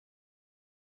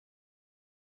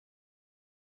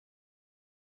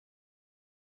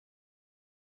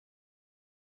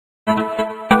Going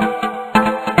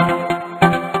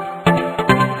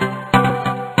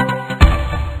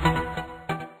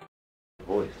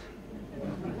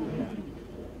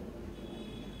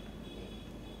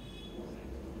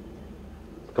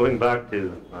back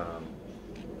to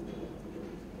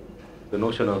the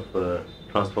notion of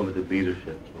transformative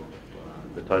leadership,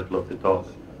 the title of the talk,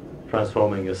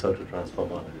 Transforming Yourself to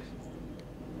Transform Others.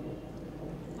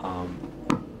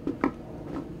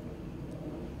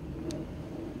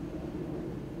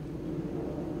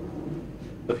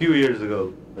 A few years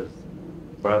ago, as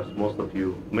perhaps most of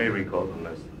you may recall,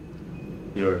 unless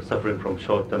you're suffering from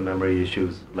short-term memory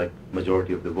issues like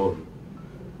majority of the world,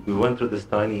 we went through this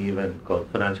tiny event called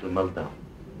financial meltdown,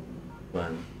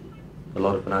 when a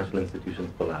lot of financial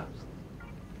institutions collapsed.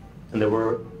 And there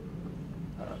were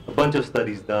a bunch of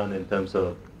studies done in terms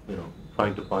of,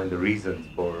 trying to find the reasons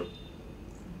for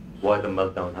why the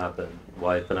meltdown happened,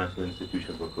 why financial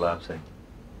institutions were collapsing.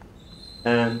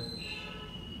 And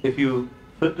if you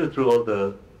filter through all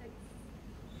the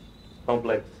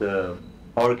complex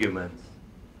arguments,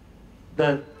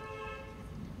 then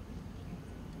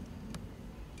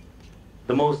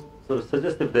the most sort of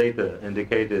suggestive data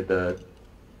indicated that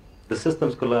the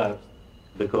systems collapsed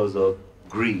because of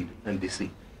greed and deceit.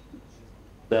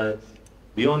 That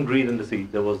beyond greed and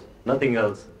deceit, there was nothing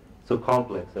else so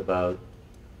complex about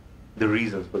the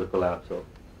reasons for the collapse of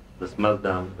this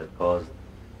meltdown that caused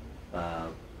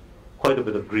quite a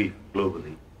bit of grief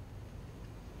globally.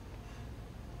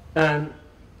 And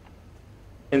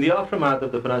in the aftermath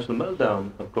of the financial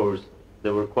meltdown, of course,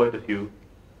 there were quite a few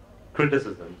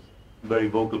criticisms, very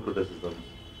vocal criticisms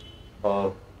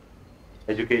of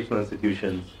educational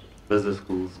institutions, business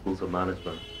schools, schools of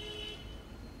management,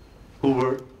 who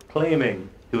were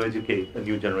claiming to educate a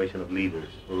new generation of leaders,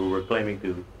 or who were claiming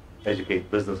to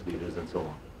educate business leaders and so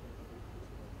on.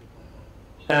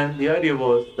 And the idea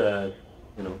was that,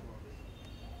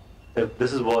 if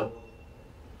this is what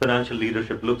financial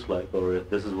leadership looks like, or if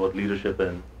this is what leadership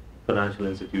in financial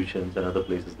institutions and other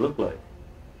places look like,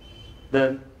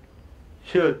 then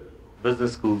should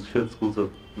business schools, should schools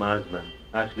of management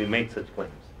actually make such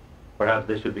claims? Perhaps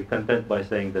they should be content by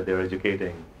saying that they're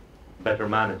educating better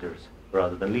managers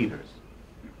rather than leaders.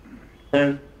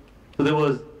 And so there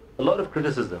was a lot of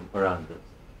criticism around this.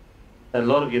 And a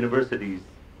lot of universities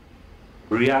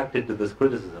reacted to this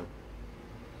criticism.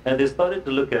 And they started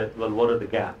to look at, well, what are the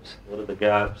gaps? What are the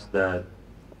gaps that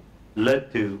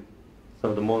led to some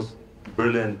of the most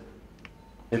brilliant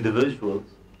individuals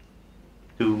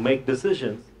to make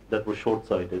decisions that were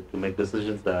short-sighted, to make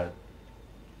decisions that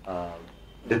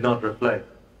did not reflect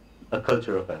a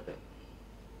culture of ethics.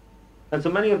 And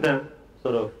so many of them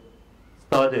sort of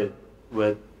started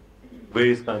with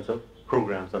various kinds of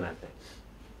programs on ethics.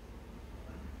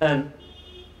 And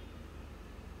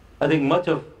I think much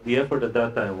of the effort at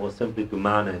that time was simply to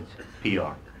manage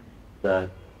PR, that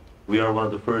we are one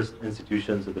of the first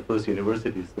institutions or the first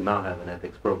universities to now have an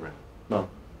ethics program. Now,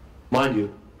 mind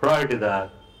you, prior to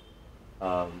that,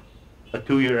 a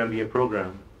 2-year MBA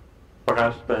program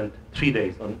perhaps spent 3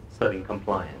 days on studying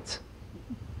compliance.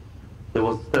 There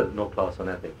was still no class on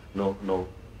ethics, no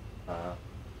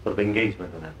sort of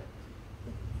engagement on ethics.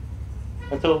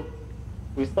 And so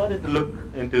we started to look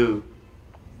into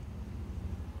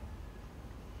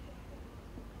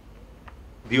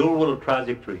the overall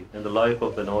trajectory in the life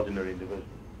of an ordinary individual.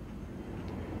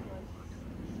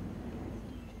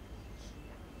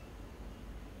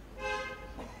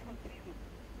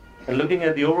 And looking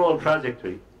at the overall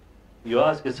trajectory, you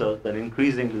ask yourself that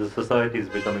increasingly the society is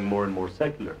becoming more and more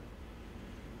secular.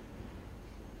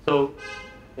 So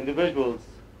individuals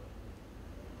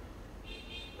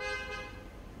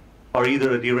are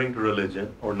either adhering to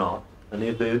religion or not. And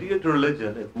if they adhere to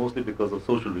religion, it's mostly because of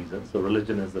social reasons. So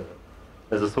religion is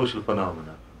a social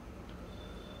phenomenon.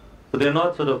 So they're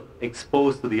not sort of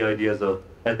exposed to the ideas of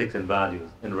ethics and values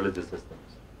in religious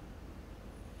systems.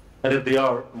 And if they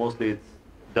are, mostly it's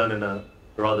done in a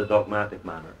rather dogmatic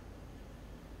manner.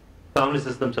 Family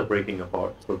systems are breaking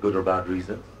apart for good or bad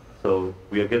reasons. So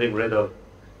we are getting rid of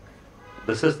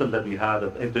the system that we had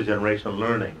of intergenerational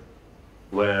learning,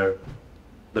 where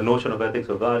the notion of ethics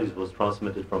or values was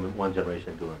transmitted from one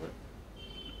generation to another.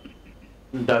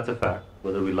 That's a fact.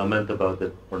 Whether we lament about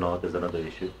it or not is another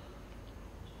issue.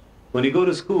 When you go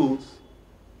to schools,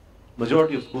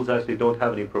 majority of schools actually don't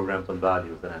have any programs on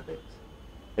values and ethics,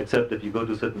 except if you go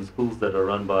to certain schools that are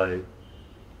run by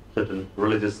certain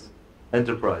religious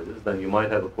enterprises, then you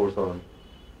might have a course on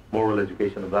moral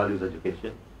education and values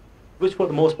education, which for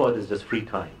the most part is just free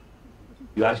time.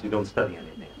 You actually don't study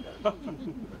anything.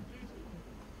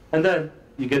 And then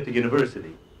you get to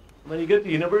university. When you get to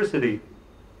university,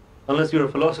 unless you're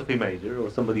a philosophy major or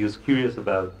somebody who's curious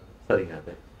about studying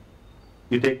ethics,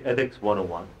 you take Ethics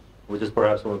 101, which is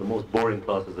perhaps one of the most boring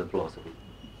classes in philosophy.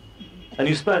 And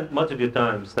you spend much of your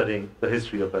time studying the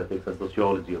history of ethics and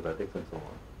sociology of ethics and so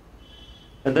on.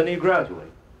 And then you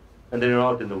graduate, and then you're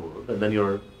out in the world, and then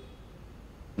you're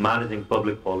managing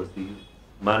public policies,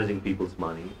 managing people's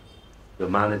money, you're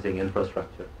managing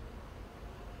infrastructure.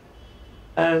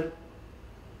 And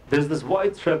there's this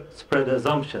widespread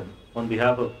assumption on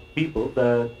behalf of people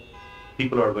that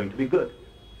people are going to be good,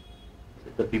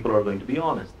 that people are going to be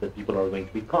honest, that people are going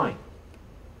to be kind,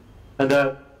 and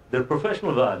that their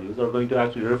professional values are going to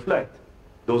actually reflect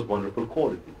those wonderful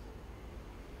qualities.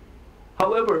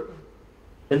 However,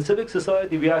 in civic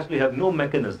society, we actually have no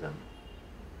mechanism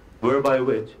whereby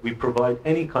which we provide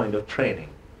any kind of training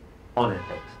on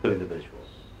ethics to individuals.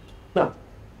 Now,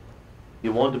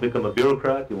 you want to become a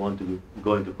bureaucrat, you want to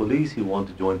go into police, you want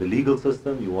to join the legal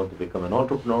system, you want to become an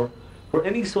entrepreneur. For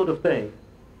any sort of thing,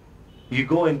 you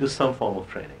go into some form of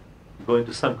training. You go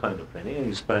into some kind of training and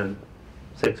you spend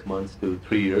 6 months to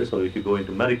 3 years, or if you go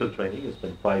into medical training, you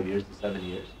spend 5 years to 7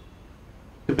 years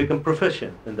to become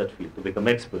proficient in that field, to become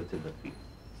experts in that field.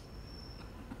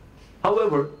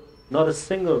 However, not a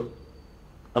single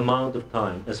amount of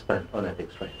time is spent on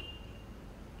ethics training.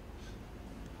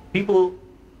 People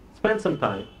spend some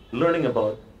time learning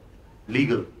about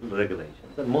legal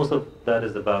regulations, and most of that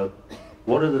is about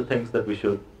what are the things that we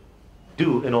should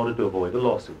do in order to avoid a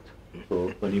lawsuit.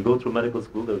 So when you go through medical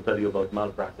school, they'll tell you about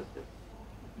malpractices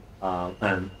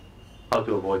and how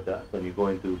to avoid that. When you go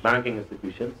into banking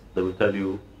institutions, they will tell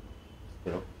you,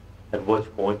 at which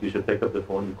point you should pick up the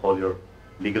phone and call your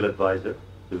legal advisor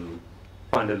to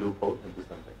find a loophole and do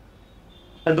something.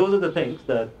 And those are the things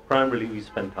that primarily we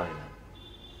spend time on.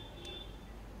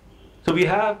 So we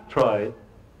have tried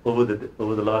over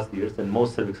the last years in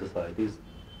most civic societies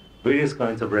various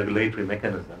kinds of regulatory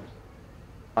mechanisms,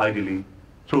 ideally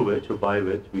through which or by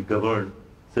which we govern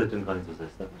certain kinds of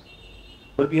systems.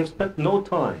 But we have spent no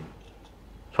time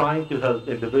trying to help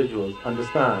individuals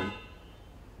understand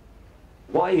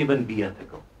why even be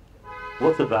ethical?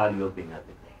 What's the value of being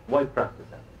ethical? Why practice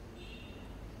ethics?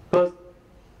 Because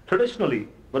traditionally,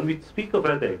 when we speak of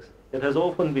ethics, it has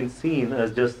often been seen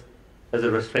as just as a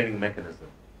restraining mechanism.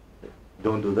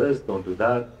 Don't do this, don't do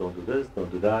that, don't do this, don't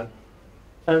do that.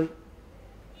 And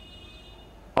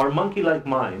our monkey-like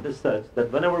mind is such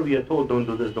that whenever we are told don't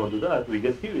do this, don't do that, we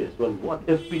get curious. Well, what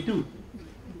if we do?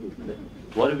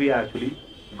 What if we actually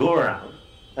go around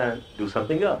and do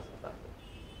something else about it?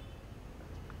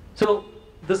 So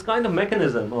this kind of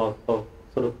mechanism of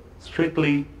sort of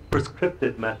strictly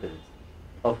prescriptive methods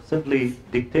of simply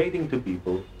dictating to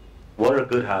people what are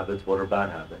good habits, what are bad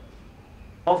habits,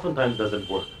 oftentimes doesn't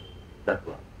work that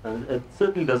well. And it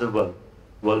certainly doesn't work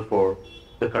well for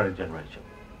the current generation.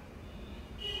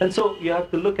 And so you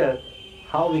have to look at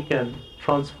how we can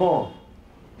transform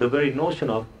the very notion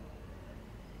of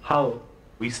how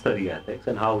we study ethics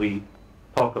and how we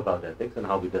talk about ethics and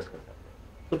how we discuss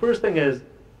ethics. The first thing is,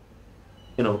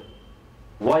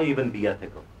 why even be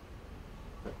ethical?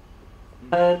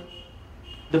 And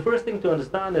the first thing to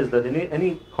understand is that in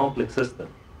any complex system,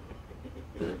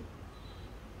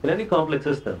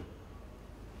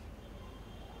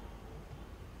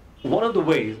 one of the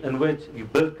ways in which you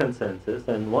build consensus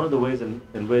and one of the ways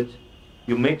in which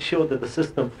you make sure that the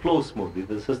system flows smoothly,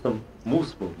 the system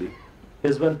moves smoothly,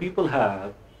 is when people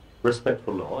have respect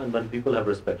for law and when people have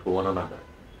respect for one another.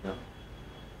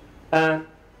 And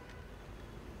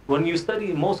when you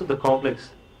study most of the complex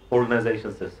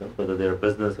organization systems, whether they're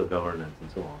business or governance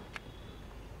and so on,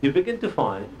 you begin to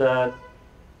find that,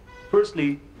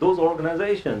 firstly, those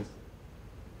organizations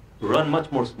run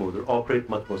much more smoother, operate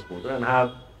much more smoother, and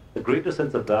have a greater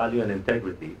sense of value and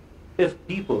integrity if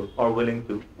people are willing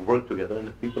to work together and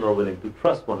if people are willing to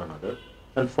trust one another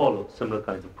and follow similar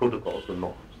kinds of protocols or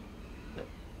norms.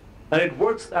 And it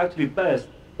works actually best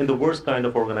in the worst kind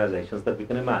of organizations that we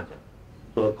can imagine.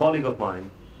 So a colleague of mine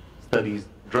studies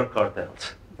drug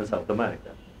cartels in South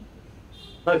America.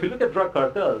 Now, if you look at drug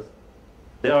cartels,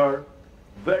 they are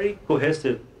very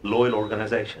cohesive, loyal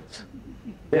organizations.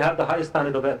 They have the highest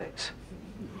standard of ethics.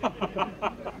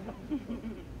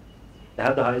 They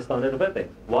have the highest standard of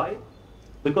ethics. Why?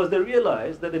 Because they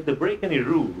realize that if they break any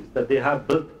rules that they have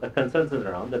built a consensus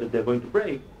around, that if they're going to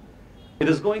break, it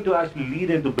is going to actually lead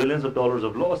into billions of dollars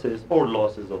of losses or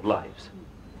losses of lives.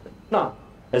 Now,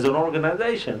 as an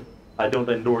organization, I don't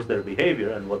endorse their behavior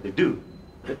and what they do.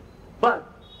 But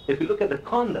if you look at the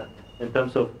conduct in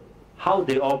terms of how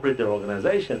they operate their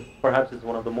organization, perhaps it's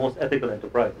one of the most ethical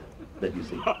enterprises that you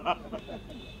see.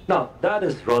 Now, that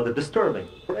is rather disturbing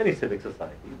for any civic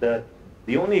society, that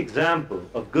the only example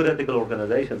of good ethical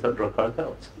organizations are drug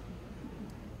cartels.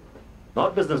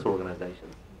 Not business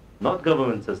organizations, not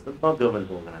government systems, not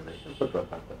government organizations, but drug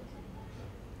cartels.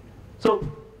 So,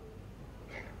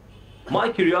 my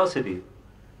curiosity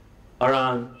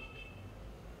around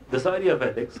this idea of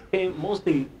ethics came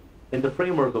mostly in the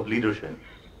framework of leadership.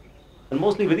 And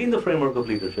mostly within the framework of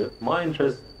leadership, my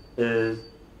interest is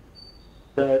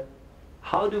that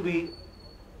how do we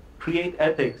create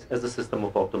ethics as a system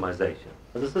of optimization?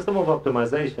 As a system of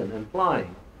optimization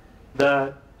implying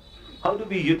that how do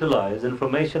we utilize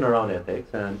information around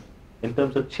ethics and in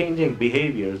terms of changing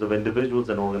behaviors of individuals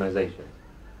and organizations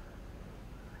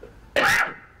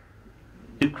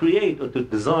to create or to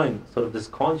design sort of this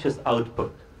conscious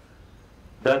output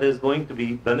that is going to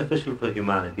be beneficial for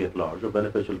humanity at large or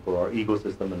beneficial for our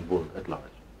ecosystem and world at large.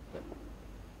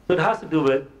 So it has to do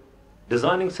with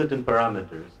designing certain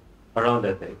parameters around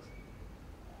ethics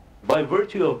by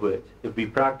virtue of which, if we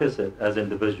practice it as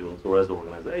individuals or as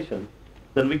organizations,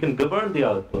 then we can govern the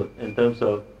output in terms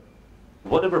of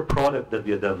whatever product that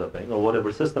we are developing or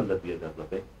whatever system that we are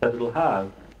developing, that it will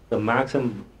have the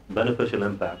maximum beneficial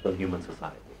impact on human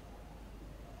society.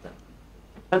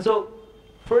 And so,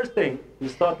 first thing you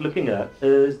start looking at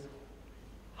is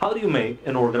how do you make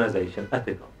an organization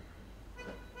ethical?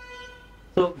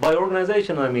 So by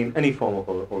organization, I mean any form of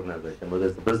organization, whether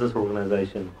it's a business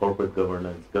organization, corporate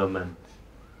governance, government,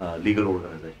 legal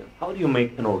organization. How do you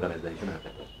make an organization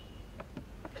ethical?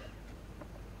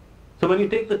 So when you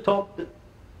take the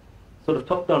sort of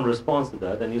top-down response to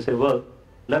that, and you say, well,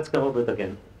 let's come up with,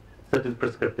 again, certain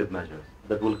prescriptive measures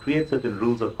that will create certain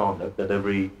rules of conduct that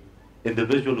every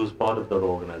individual who's part of that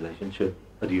organization should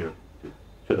adhere to,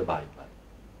 should abide by.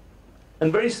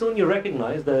 And very soon you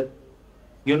recognize that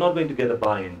you're not going to get a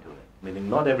buy-in to it, meaning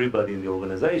not everybody in the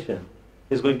organization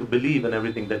is going to believe in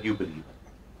everything that you believe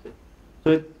in.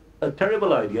 So it's a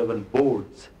terrible idea when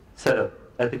boards set up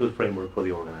ethical framework for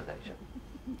the organization,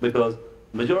 because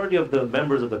majority of the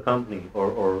members of the company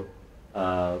or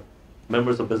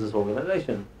members of business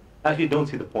organization actually don't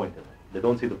see the point in it. They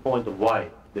don't see the point of why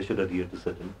they should adhere to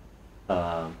certain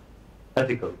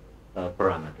ethical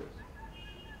parameters.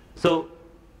 So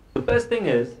the best thing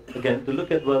is, again, to look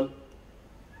at, well,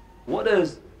 what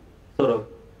is sort of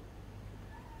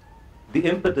the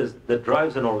impetus that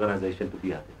drives an organization to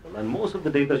be ethical? And most of the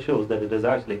data shows that it is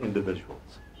actually individuals.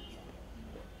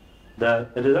 That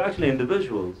it is actually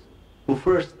individuals who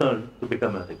first turn to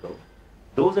become ethical.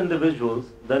 Those individuals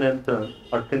then in turn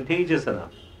are contagious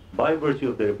enough by virtue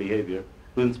of their behavior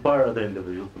to inspire other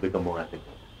individuals to become more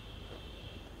ethical.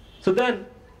 So then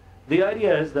the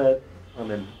idea is that, I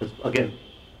mean, it's again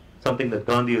something that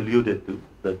Gandhi alluded to,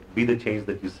 that be the change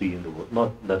that you see in the world.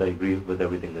 Not that I agree with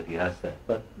everything that he has said,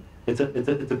 but it's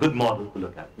a good model to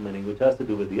look at, meaning which has to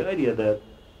do with the idea that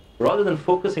rather than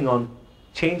focusing on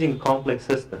changing complex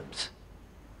systems,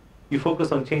 you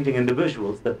focus on changing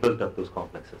individuals that built up those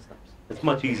complex systems. It's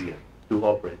much easier to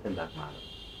operate in that manner.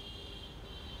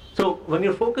 So when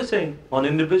you're focusing on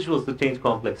individuals to change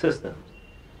complex systems,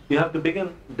 you have to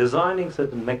begin designing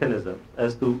certain mechanisms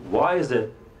as to why is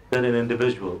it that an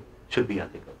individual should be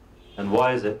ethical, and how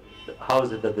is it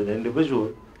that an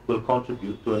individual will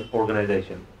contribute to an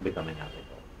organization becoming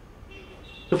ethical.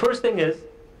 The first thing is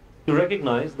to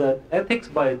recognize that ethics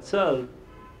by itself,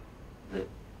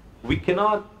 we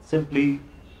cannot simply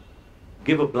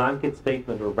give a blanket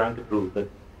statement or a blanket rule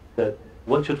that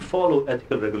one should follow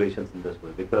ethical regulations in this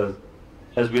way, because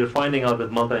as we are finding out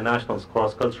with multinationals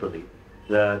cross-culturally,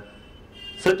 that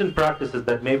certain practices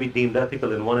that may be deemed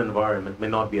ethical in one environment may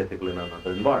not be ethical in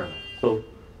another environment. So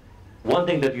one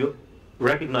thing that you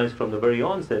recognize from the very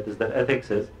onset is that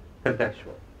ethics is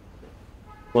contextual.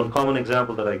 One common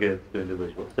example that I give to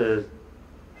individuals is,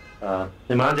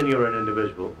 imagine you're an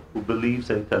individual who believes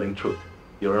in telling truth.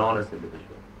 You're an honest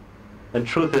individual. And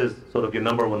truth is sort of your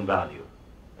number one value.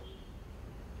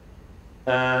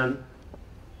 And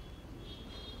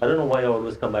I don't know why I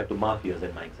always come back to mafias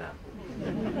in my example.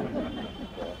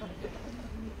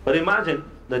 But imagine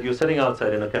that you're sitting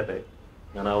outside in a cafe,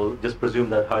 and I will just presume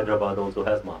that Hyderabad also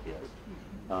has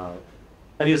mafias.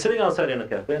 And you're sitting outside in a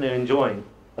cafe and you're enjoying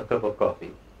a cup of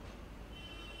coffee.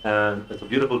 And it's a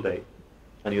beautiful day,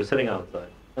 and you're sitting outside.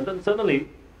 And then suddenly,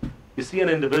 you see an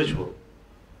individual,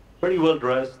 pretty well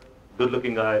dressed,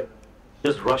 good-looking guy,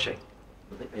 just rushing.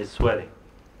 He's sweating.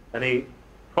 And he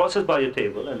crosses by your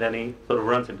table, and then he sort of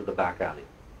runs into the back alley.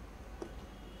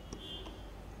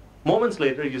 Moments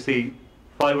later, you see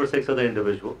 5 or 6 other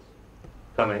individuals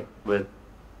coming with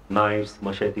knives,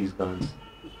 machetes, guns.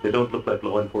 They don't look like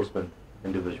law enforcement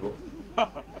individuals.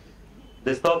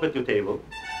 They stop at your table,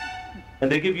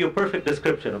 and they give you a perfect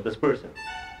description of this person.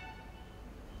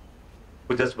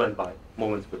 who just went by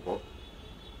moments before,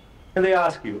 and they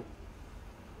ask you,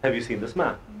 have you seen this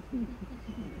man?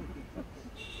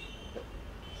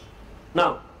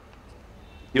 Now,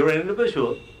 you're an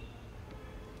individual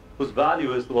whose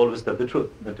value is to always tell the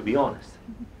truth and to be honest.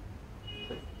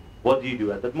 What do you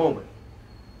do at that moment?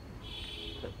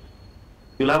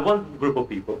 You'll have one group of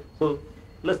people. So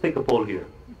let's take a poll here.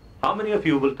 How many of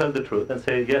you will tell the truth and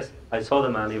say, yes, I saw the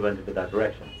man, he went into that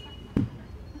direction?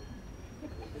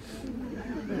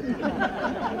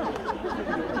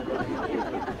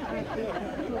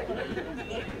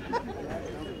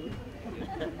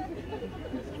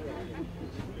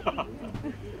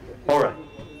 All right.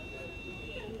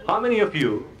 How many of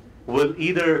you will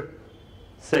either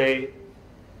say,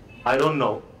 I don't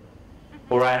know,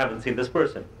 or I haven't seen this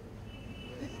person?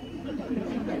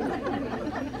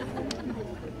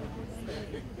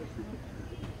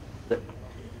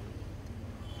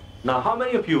 Now, how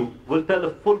many of you will tell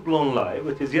a full-blown lie,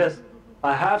 which is, yes,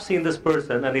 I have seen this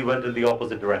person and he went in the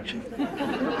opposite direction?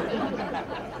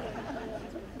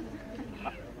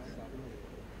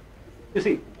 You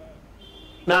see,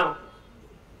 now,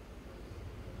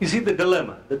 you see the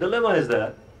dilemma. The dilemma is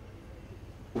that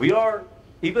we are,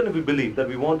 even if we believe that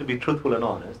we want to be truthful and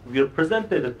honest, we are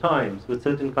presented at times with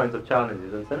certain kinds of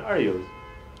challenges and scenarios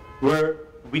where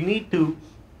we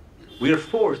are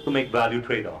forced to make value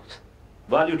trade-offs.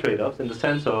 Value trade-offs in the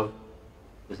sense of,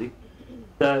 you see,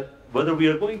 that whether we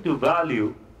are going to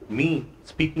value me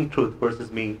speaking truth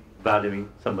versus me valuing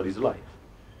somebody's life.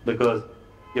 Because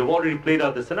you've already played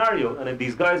out the scenario, and if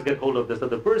these guys get hold of this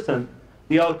other person,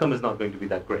 the outcome is not going to be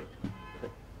that great.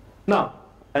 Now,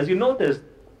 as you noticed,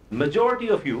 majority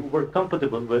of you were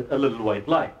comfortable with a little white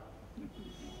lie.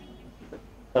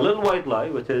 A little white lie,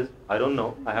 which is, I don't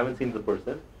know, I haven't seen the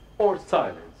person, or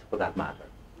silence for that matter.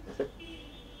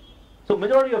 So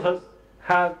majority of us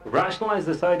have rationalized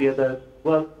this idea that,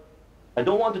 well, I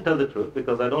don't want to tell the truth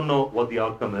because I don't know what the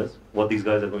outcome is, what these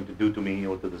guys are going to do to me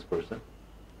or to this person.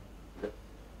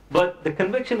 But the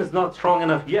conviction is not strong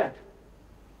enough yet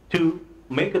to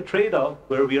make a trade-off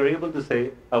where we are able to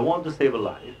say, I want to save a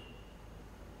life,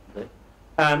 okay?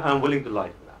 And I'm willing to lie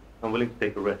for that. I'm willing to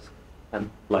take a risk and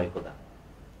lie for that.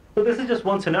 So this is just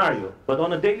one scenario, but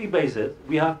on a daily basis,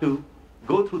 we have to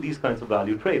go through these kinds of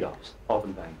value trade-offs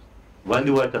oftentimes. When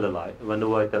do I tell a lie? When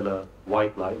do I tell a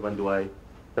white lie? When do I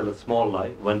tell a small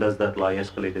lie? When does that lie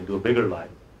escalate into a bigger lie?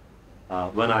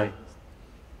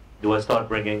 Do I start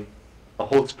bringing a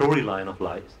whole storyline of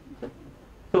lies?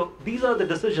 So these are the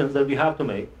decisions that we have to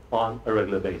make on a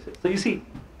regular basis. So you see,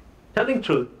 telling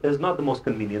truth is not the most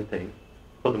convenient thing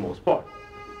for the most part.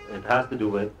 It has to do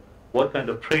with what kind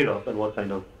of trade-off and what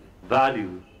kind of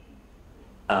value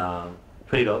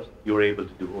trade-offs you're able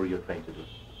to do or you're trying to do.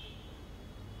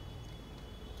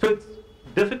 So it's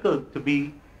difficult to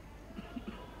be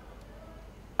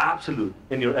absolute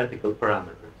in your ethical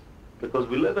parameters because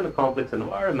we live in a complex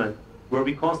environment where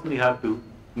we constantly have to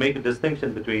make a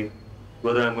distinction between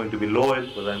whether I'm going to be loyal,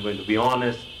 whether I'm going to be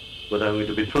honest, whether I'm going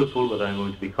to be truthful, whether I'm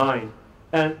going to be kind.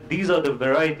 And these are the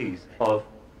varieties of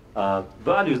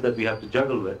values that we have to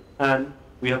juggle with, and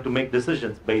we have to make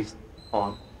decisions based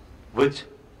on which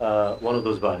one of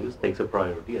those values takes a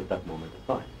priority at that moment of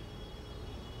time.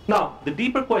 Now, the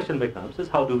deeper question becomes is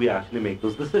how do we actually make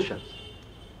those decisions?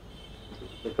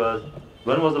 Because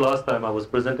when was the last time I was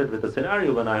presented with a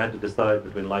scenario when I had to decide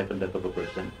between life and death of a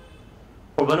person?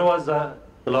 Or when was the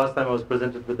last time I was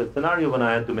presented with a scenario when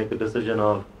I had to make a decision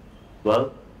of,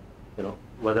 well,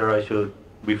 whether I should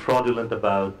be fraudulent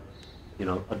about,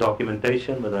 a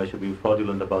documentation, whether I should be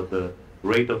fraudulent about the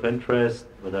rate of interest,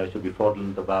 whether I should be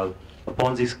fraudulent about a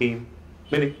Ponzi scheme.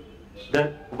 Meaning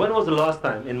that when was the last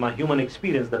time in my human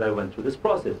experience that I went through this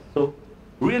process? So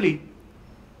really,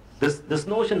 this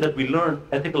notion that we learn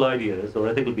ethical ideas or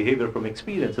ethical behavior from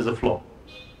experience is a flaw.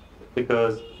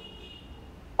 Because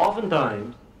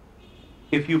oftentimes,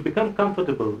 if you become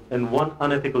comfortable in one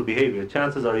unethical behavior,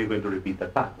 chances are you're going to repeat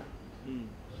that pattern.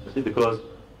 You see, because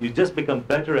you just become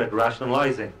better at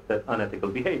rationalizing that unethical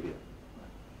behavior.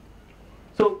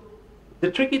 So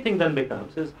the tricky thing then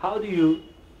becomes is how do you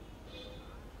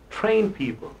train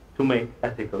people to make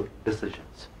ethical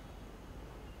decisions?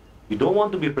 You don't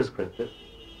want to be prescriptive,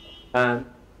 and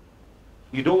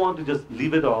you don't want to just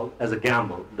leave it all as a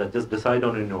gamble that just decide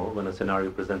on your own when a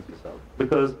scenario presents itself.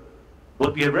 Because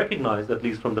what we have recognized, at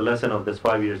least from the lesson of this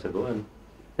 5 years ago, and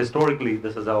historically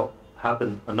this has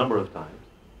happened a number of times,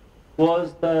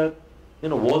 was that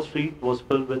Wall Street was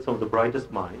filled with some of the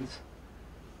brightest minds,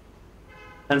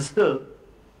 and still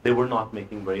they were not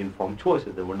making very informed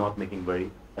choices. They were not making very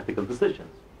ethical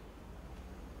decisions.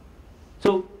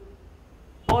 So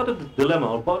part of the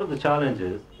dilemma or part of the challenge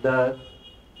is that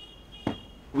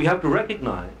we have to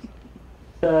recognize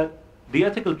that the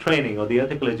ethical training or the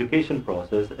ethical education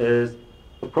process is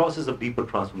a process of deeper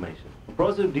transformation. A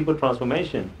process of deeper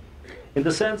transformation in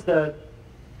the sense that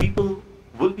people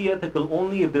will be ethical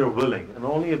only if they're willing and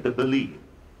only if they believe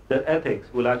that ethics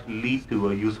will actually lead to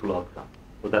a useful outcome,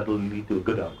 or that will lead to a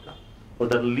good outcome, or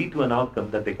that will lead to an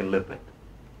outcome that they can live with.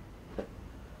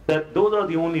 That those are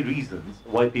the only reasons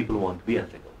why people want to be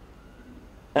ethical.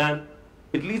 And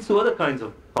it leads to other kinds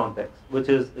of contexts, which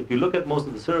is, if you look at most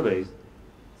of the surveys,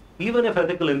 even if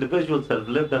ethical individuals have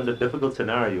lived under difficult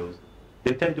scenarios,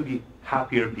 they tend to be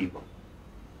happier people.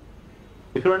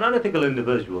 If you're an unethical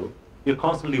individual, you're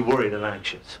constantly worried and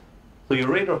anxious. So your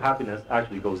rate of happiness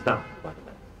actually goes down, by the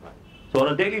way. Right? So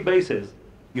on a daily basis,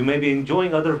 you may be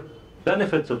enjoying other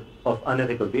benefits of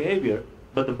unethical behavior,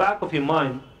 but the back of your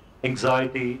mind,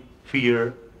 anxiety,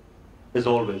 fear, is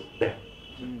always there.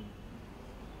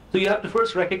 So you have to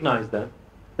first recognize that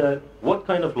what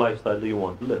kind of lifestyle do you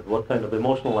want to live? What kind of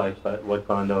emotional lifestyle, what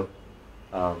kind of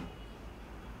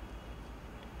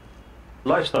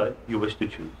lifestyle you wish to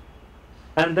choose.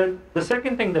 And then the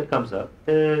second thing that comes up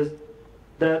is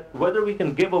that whether we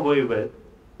can give away with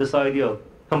this idea of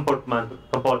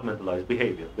compartmentalized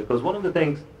behavior. Because one of the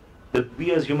things that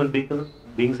we as human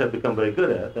beings have become very good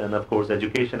at, and of course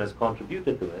education has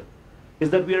contributed to it,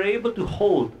 is that we are able to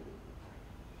hold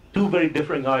two very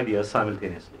differing ideas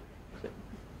simultaneously.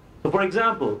 So for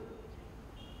example,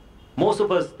 most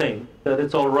of us think that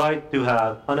it's all right to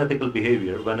have unethical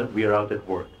behavior when we are out at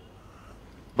work.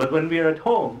 But when we are at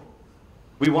home,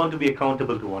 we want to be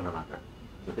accountable to one another.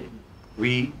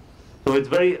 We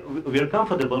are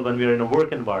comfortable when we are in a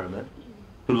work environment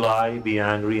to lie, be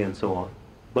angry, and so on.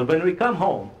 But when we come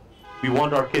home, we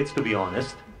want our kids to be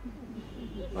honest,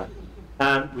 right?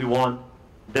 And we want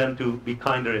them to be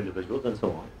kinder individuals, and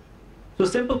so on. So a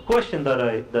simple question that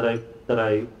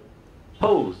I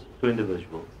pose to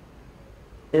individuals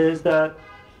is that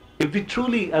if we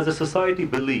truly, as a society,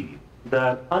 believe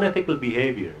that unethical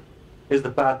behavior is the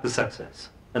path to success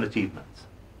and achievements,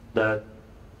 that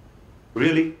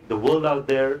really the world out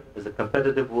there is a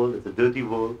competitive world, it's a dirty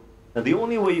world, and the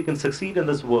only way you can succeed in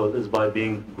this world is by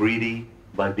being greedy,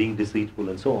 by being deceitful,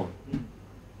 and so on,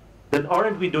 then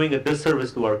aren't we doing a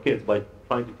disservice to our kids by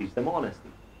trying to teach them honesty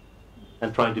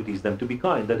and trying to teach them to be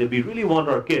kind? That if we really want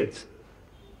our kids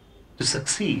to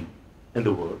succeed in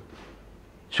the world,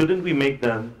 shouldn't we make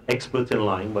them experts in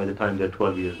lying by the time they're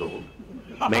 12 years old?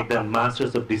 Make them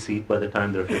masters of deceit by the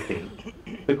time they're 15?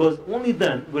 Because only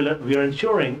then we are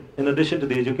ensuring, in addition to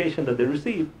the education that they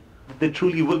receive, that they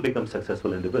truly will become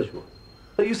successful individuals.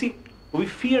 So you see, we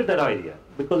fear that idea,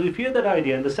 because we fear that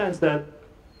idea in the sense that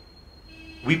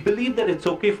we believe that it's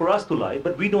okay for us to lie,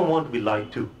 but we don't want to be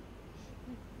lied to.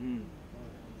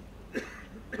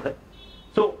 Right?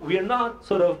 So we are not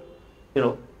sort of,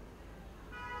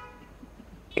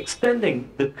 extending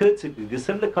the courtesy, the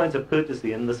similar kinds of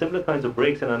courtesy and the similar kinds of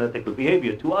breaks in unethical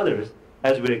behavior to others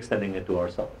as we're extending it to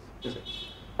ourselves.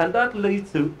 And that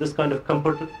leads to this kind of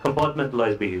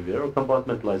compartmentalized behavior or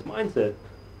compartmentalized mindset,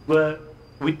 where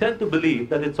we tend to believe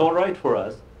that it's all right for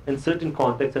us in certain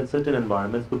contexts and certain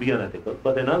environments to be unethical,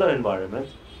 but in other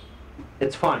environments,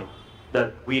 it's fine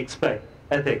that we expect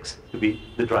ethics to be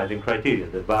the driving criteria,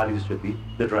 that values should be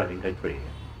the driving criteria.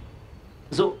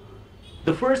 So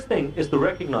the first thing is to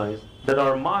recognize that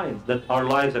our minds, that our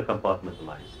lives are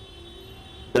compartmentalized,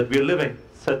 that we are living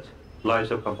such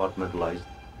lives of compartmentalized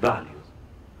values.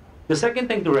 The second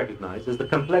thing to recognize is the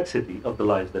complexity of the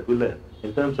lives that we live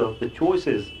in terms of the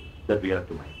choices that we have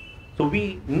to make. So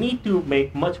we need to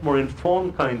make much more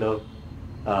informed kind of,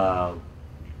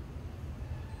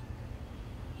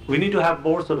 we need to have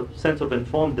more sort of sense of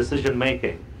informed decision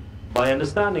making by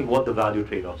understanding what the value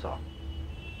trade-offs are.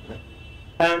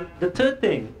 And the third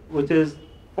thing, which is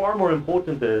far more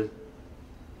important, is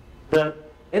that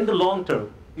in the long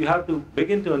term, you have to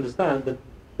begin to understand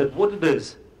that what it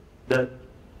is that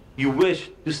you wish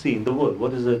to see in the world.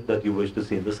 What is it that you wish to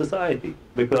see in the society?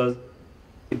 Because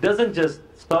it doesn't just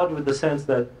start with the sense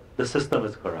that the system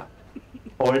is corrupt,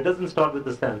 or it doesn't start with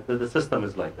the sense that the system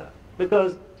is like that.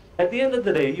 Because at the end of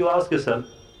the day, you ask yourself,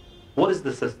 what is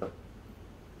the system?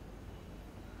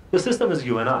 The system is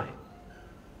you and I.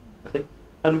 Okay?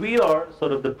 And we are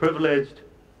sort of the privileged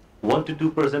 1 to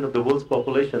 2% of the world's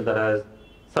population that has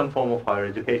some form of higher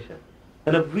education.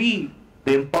 And if we,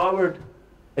 the empowered,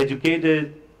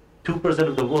 educated 2%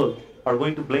 of the world, are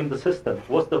going to blame the system,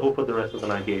 what's the hope for the rest of the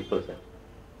 98%?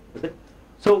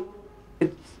 So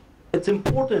it's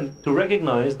important to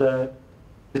recognize that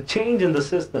the change in the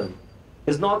system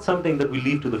is not something that we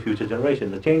leave to the future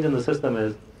generation. The change in the system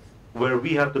is where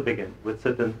we have to begin with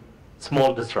certain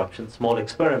small disruptions, small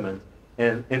experiments,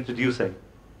 in introducing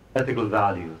ethical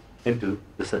values into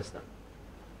the system.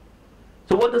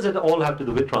 So what does it all have to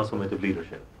do with transformative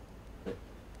leadership?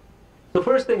 The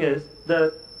first thing is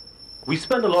that we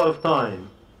spend a lot of time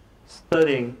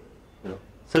studying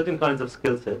certain kinds of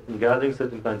skill sets and gathering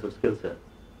certain kinds of skill sets,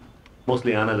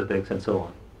 mostly analytics and so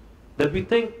on, that we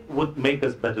think would make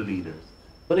us better leaders.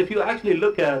 But if you actually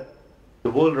look at the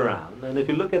world around, and if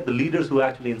you look at the leaders who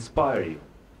actually inspire you,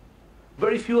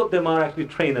 very few of them are actually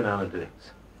trained in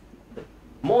analytics.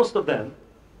 Most of them,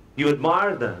 you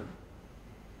admire them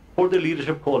for their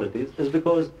leadership qualities is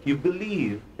because you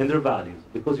believe in their values,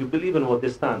 because you believe in what they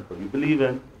stand for, you believe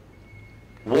in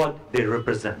what they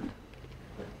represent.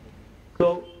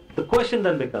 So the question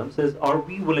then becomes is, are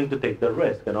we willing to take the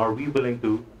risk, and are we willing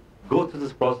to go through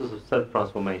this process of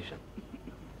self-transformation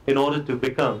in order to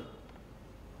become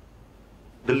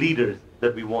the leaders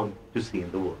that we want to see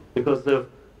in the world? Because the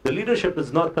leadership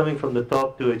is not coming from the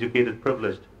top to educated,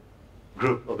 privileged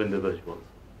group of individuals.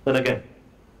 Then again,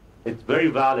 it's very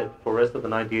valid for the rest of the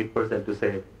 98% to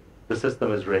say the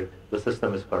system is rigged, the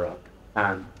system is corrupt,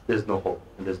 and there's no hope,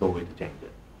 and there's no way to change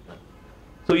it.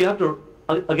 So you have to,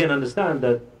 again, understand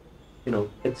that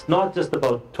it's not just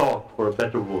about talk for a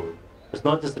better world. It's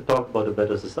not just to talk about a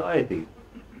better society.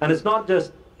 And it's not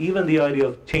just even the idea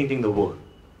of changing the world.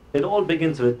 It all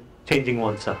begins with changing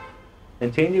oneself.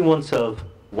 And changing oneself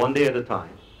one day at a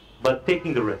time, but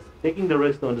taking the risk. Taking the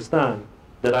risk to understand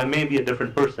that I may be a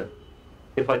different person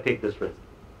if I take this risk.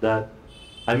 That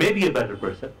I may be a better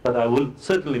person, but I will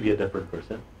certainly be a different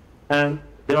person. And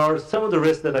there are some of the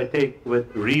risks that I take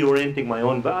with reorienting my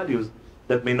own values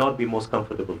that may not be most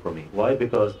comfortable for me. Why?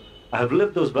 Because I have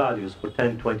lived those values for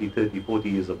 10, 20, 30, 40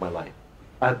 years of my life.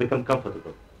 I have become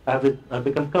comfortable. I've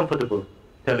become comfortable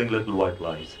telling little white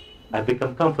lies. I've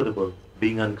become comfortable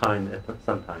being unkind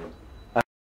sometimes.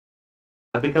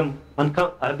 I've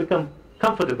become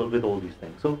comfortable with all these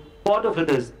things. So part of it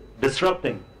is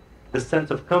disrupting the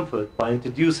sense of comfort by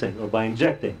introducing or by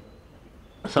injecting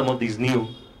some of these new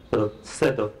sort of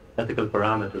set of ethical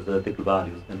parameters or ethical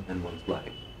values in one's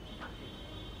life.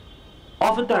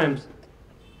 Oftentimes,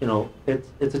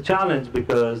 it's a challenge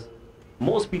because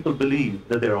most people believe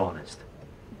that they're honest.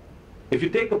 If you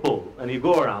take a poll and you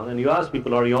go around and you ask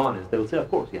people, are you honest? They will say, of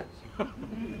course, yes.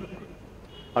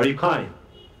 Are you kind?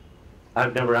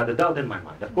 I've never had a doubt in my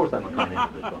mind. Of course I'm a kind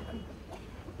individual.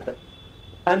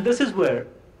 And this is where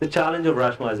the challenge of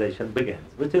rationalization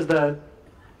begins, which is that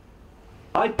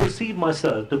I perceive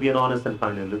myself to be an honest and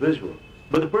kind individual,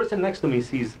 but the person next to me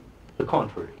sees the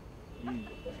contrary.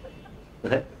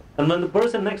 Okay? And when the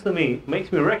person next to me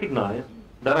makes me recognize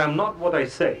that I'm not what I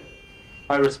say,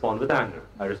 I respond with anger,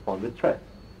 I respond with threat.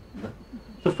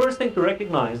 The first thing to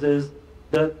recognize is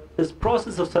that this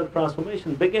process of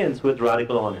self-transformation begins with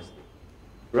radical honesty.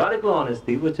 Radical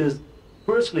honesty, which is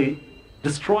firstly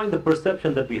destroying the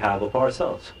perception that we have of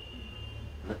ourselves.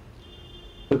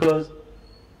 Because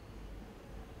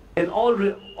in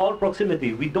all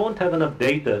proximity, we don't have enough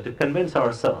data to convince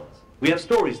ourselves. We have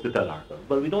stories to tell ourselves,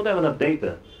 but we don't have enough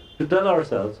data to tell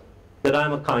ourselves that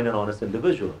I'm a kind and honest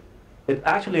individual. It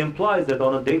actually implies that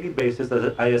on a daily basis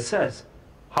that I assess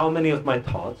how many of my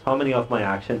thoughts, how many of my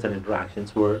actions and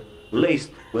interactions were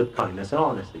laced with kindness and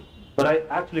honesty. But I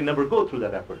actually never go through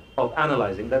that effort of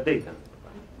analyzing that data.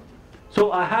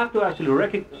 So I have to actually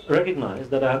recognize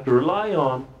that I have to rely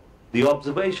on the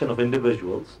observation of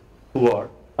individuals who are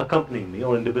accompanying me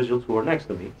or individuals who are next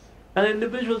to me, and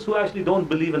individuals who actually don't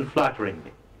believe in flattering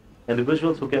me,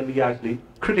 individuals who can be actually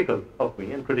critical of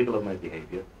me and critical of my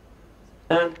behavior.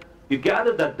 And you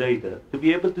gather that data to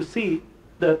be able to see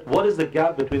that what is the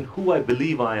gap between who I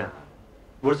believe I am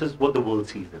versus what the world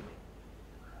sees in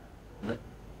me. Right?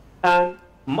 And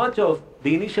much of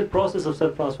the initial process of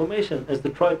self-transformation is to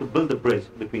try to build a bridge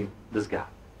between this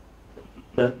gap.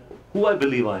 That who I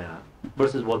believe I am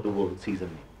versus what the world sees in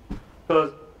me.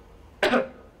 Because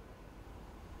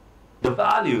the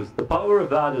values, the power of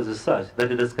values is such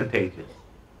that it is contagious.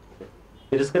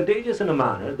 It is contagious in a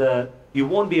manner that you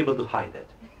won't be able to hide it.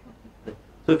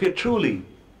 So if you're truly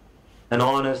an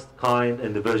honest, kind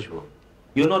individual,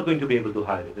 you're not going to be able to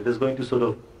hide it. It is going to sort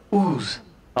of ooze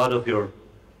out of your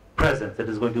presence. It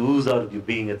is going to ooze out of your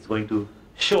being. It's going to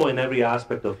show in every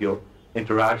aspect of your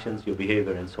interactions, your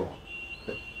behavior, and so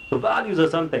on. So values are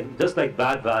something, just like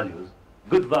bad values,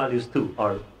 good values too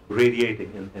are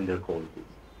radiating in their qualities.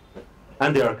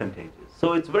 And they are contagious.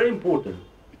 So it's very important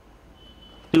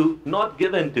to not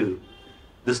give in to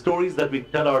the stories that we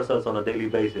tell ourselves on a daily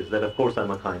basis, that of course I'm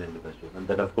a kind individual, and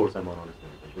that of course I'm an honest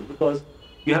individual, because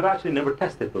you have actually never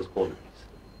tested those qualities.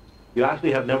 You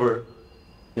actually have never,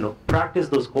 practiced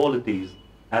those qualities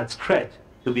at stretch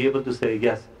to be able to say,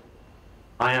 yes,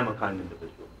 I am a kind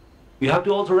individual. You have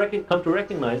to also come to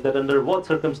recognize that under what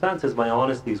circumstances my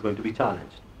honesty is going to be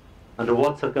challenged. Under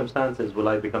what circumstances will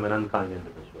I become an unkind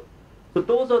individual? So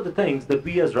those are the things that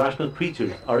we as rational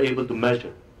creatures are able to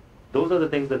measure. Those are the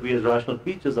things that we as rational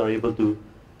creatures are able to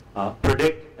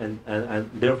predict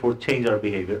and therefore change our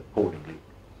behavior accordingly.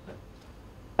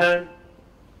 And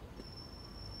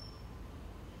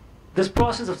this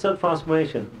process of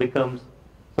self-transformation becomes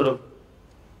sort of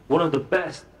one of the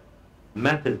best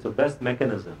methods or best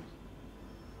mechanisms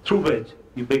through which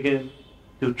you begin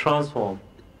to transform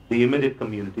the immediate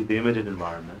community, the immediate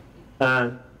environment,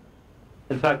 and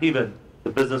in fact even the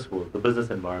business world, the business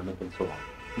environment and so on.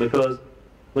 Because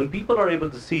when people are able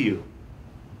to see you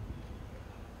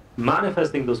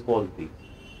manifesting those qualities,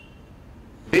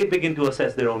 they begin to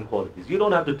assess their own qualities. You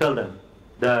don't have to tell them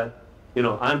that, you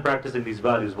know, I'm practicing these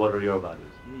values, what are your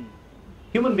values?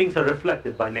 Human beings are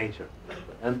reflected by nature.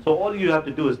 And so all you have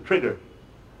to do is trigger,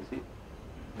 you see,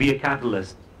 be a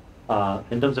catalyst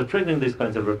in terms of triggering these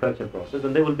kinds of reflection process,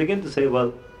 and they will begin to say,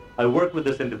 well, I work with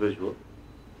this individual.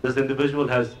 This individual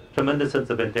has tremendous sense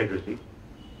of integrity.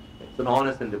 It's an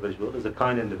honest individual, is a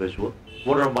kind individual.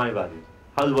 What are my values?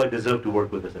 How do I deserve to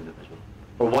work with this individual?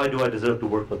 Or why do I deserve to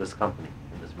work for this company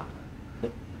in this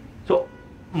manner? So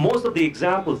most of the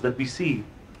examples that we see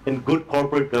in good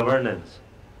corporate governance,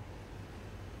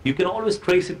 you can always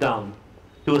trace it down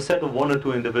to a set of one or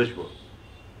two individuals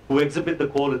who exhibit the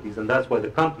qualities, and that's why the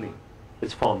company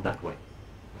is formed that way.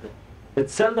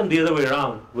 It's seldom the other way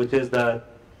around, which is that,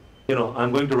 you know,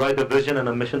 I'm going to write a vision and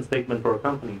a mission statement for a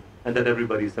company, and that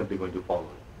everybody is simply going to follow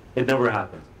it. It never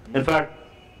happens. In fact,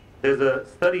 there's a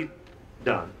study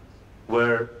done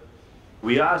where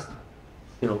we asked,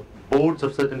 you know, boards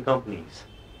of certain companies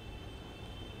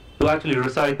to actually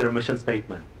recite their mission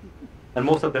statement, and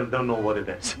most of them don't know what it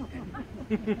is.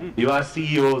 You ask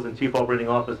CEOs and chief operating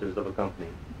officers of a company,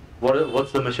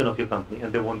 what's the mission of your company,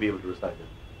 and they won't be able to recite it.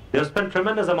 They've spent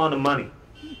tremendous amount of money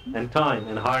and time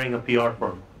in hiring a PR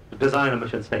firm to design a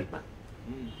mission statement,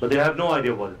 but they have no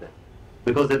idea what it is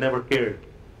because they never cared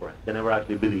for it. They never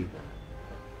actually believed in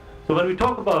it. So when we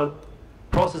talk about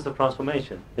process of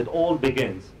transformation, it all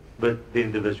begins with the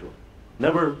individual,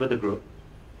 never with a group.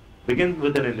 Begin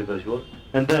with an individual,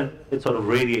 and then it sort of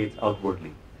radiates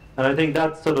outwardly. And I think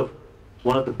that's sort of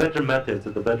one of the better methods,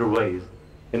 or the better ways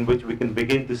in which we can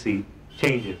begin to see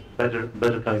changes,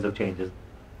 better kinds of changes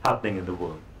happening in the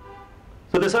world.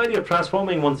 So this idea of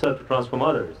transforming oneself to transform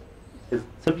others is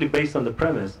simply based on the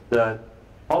premise that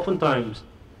oftentimes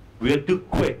we are too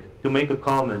quick to make a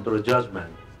comment or a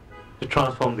judgment to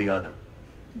transform the other.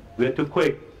 We are too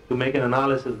quick to make an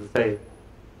analysis and say,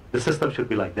 the system should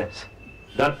be like this,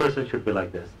 that person should be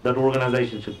like this, that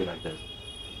organization should be like this.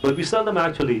 But we seldom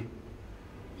actually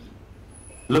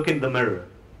look in the mirror,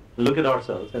 look at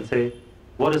ourselves and say,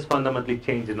 what has fundamentally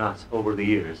changed in us over the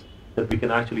years that we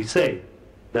can actually say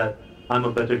that I'm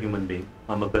a better human being,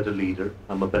 I'm a better leader,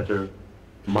 I'm a better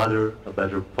mother, a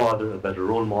better father, a better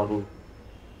role model.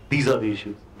 These are the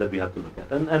issues that we have to look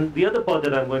at. And the other part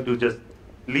that I'm going to just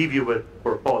leave you with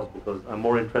for a pause, because I'm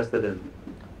more interested in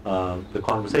the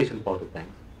conversation part of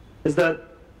things, is that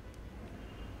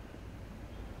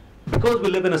because we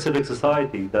live in a civic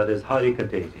society that is highly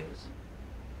contagious,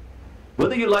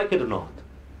 whether you like it or not,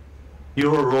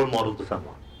 you're a role model to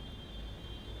someone.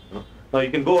 You know? Now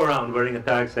you can go around wearing a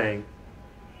tag saying,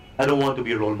 I don't want to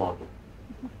be a role model.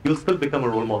 You'll still become a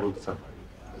role model to somebody.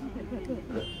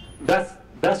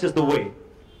 That's just the way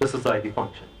the society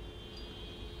functions.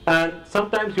 And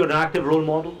sometimes you're an active role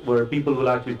model where people will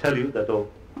actually tell you that, oh,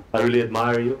 I really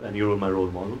admire you and you're my role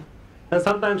model. And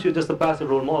sometimes you're just a passive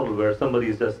role model where somebody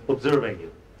is just observing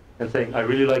you and saying, I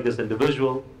really like this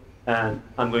individual and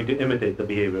I'm going to imitate the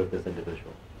behavior of this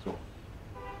individual.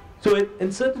 So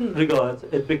in certain regards,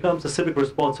 it becomes a civic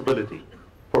responsibility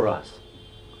for us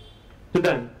to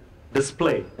then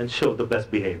display and show the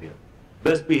best behavior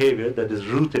that is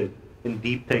rooted in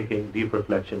deep thinking, deep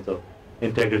reflections of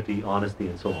integrity, honesty,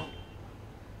 and so on.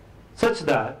 Such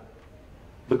that,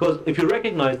 because if you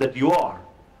recognize that you are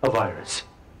a virus,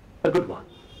 a good one,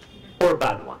 or a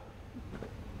bad one,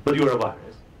 but you're a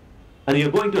virus, and you're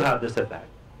going to have this effect,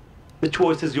 the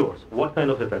choice is yours. What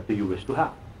kind of effect do you wish to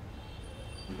have?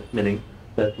 Meaning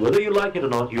that whether you like it or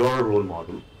not, you're a role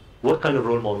model. What kind of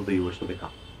role model do you wish to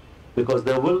become? Because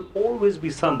there will always be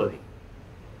somebody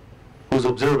who's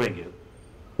observing you,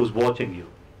 who's watching you,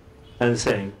 and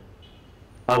saying,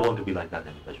 I want to be like that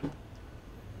individual.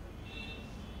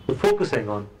 So focusing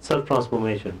on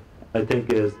self-transformation, I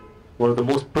think, is one of the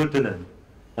most pertinent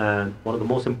and one of the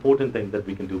most important things that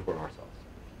we can do for ourselves.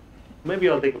 Maybe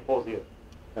I'll take a pause here,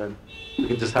 and we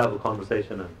can just have a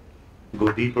conversation and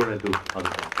go deeper into other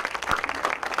things.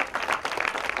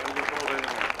 Thank you so very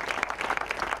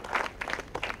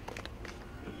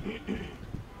much.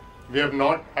 We have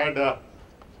not had a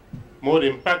more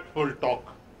impactful talk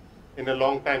in a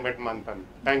long time at Manthan.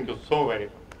 Thank you so very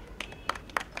much.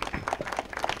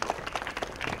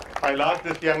 I'll ask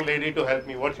this young lady to help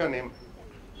me. What's your name?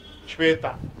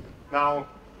 Shweta. Now,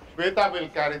 Shweta will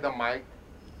carry the mic.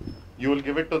 You will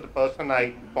give it to the person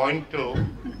I point to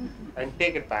and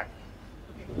take it back.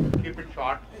 Keep it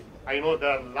short. I know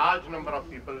there are a large number of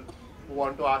people who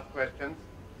want to ask questions.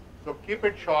 So keep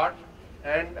it short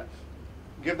and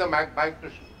give the mic back to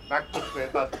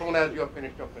Shweta as soon as you have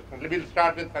finished your question. We'll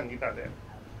start with Sangeeta there.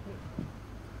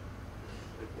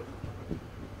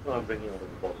 No, I'm bringing out the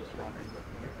bottle.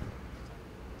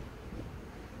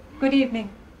 Good evening.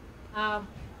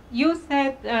 You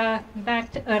said that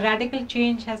a radical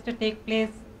change has to take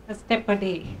place a step a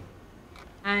day,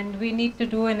 and we need to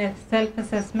do a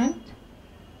self-assessment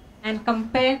and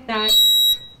compare that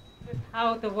with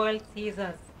how the world sees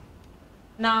us.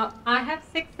 Now, I have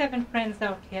 6-7 friends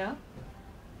out here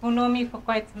who know me for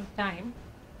quite some time.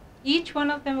 Each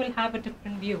one of them will have a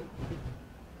different view.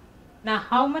 Now,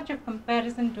 how much of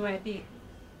comparison do I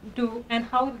do, and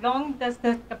how long does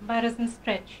the comparison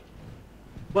stretch?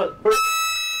 Well, first,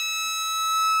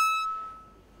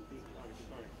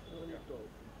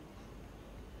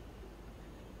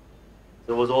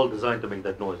 it was all designed to make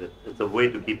that noise. It's a way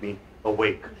to keep me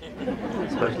awake,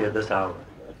 especially at this hour.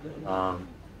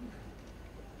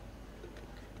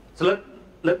 So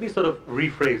let me sort of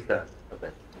rephrase that a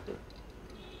bit.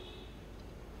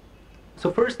 So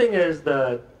first thing is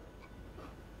that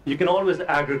you can always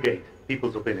aggregate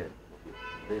people's opinion.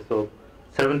 Okay? So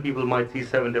 7 people might see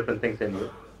 7 different things in you.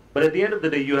 But at the end of the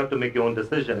day, you have to make your own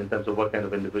decision in terms of what kind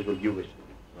of individual you wish to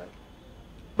be. Right?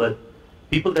 But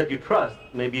people that you trust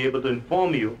may be able to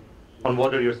inform you on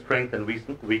what are your strengths and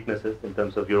weaknesses in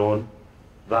terms of your own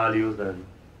values and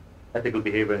ethical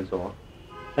behavior and so on.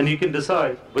 And you can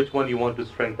decide which one you want to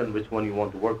strengthen, which one you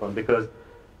want to work on, because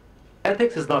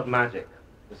ethics is not magic.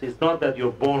 You see, it's not that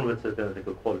you're born with certain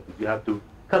ethical qualities. You have to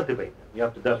cultivate them. You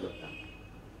have to develop them.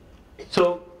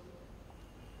 So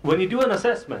when you do an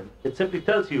assessment, it simply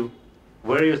tells you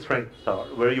where your strengths are,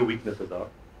 where your weaknesses are,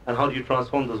 and how do you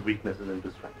transform those weaknesses into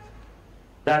strengths.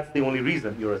 That's the only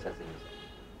reason you're assessing yourself.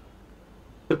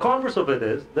 The converse of it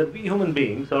is that we human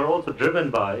beings are also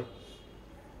driven by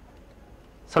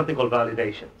something called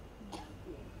validation.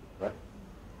 Right?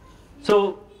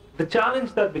 So the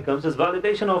challenge that becomes is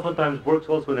validation oftentimes works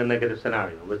also in a negative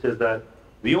scenario, which is that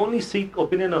we only seek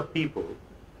opinion of people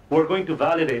who are going to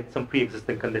validate some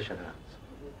pre-existing condition in us.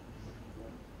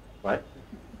 Right?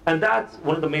 And that's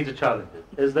one of the major challenges,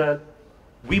 is that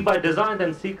we by design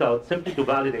then seek out simply to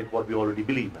validate what we already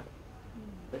believe in.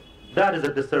 That is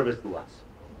a disservice to us.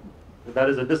 That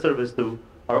is a disservice to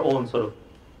our own sort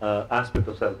of aspect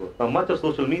of self-growth. Now, much of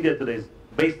social media today is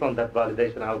based on that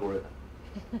validation algorithm.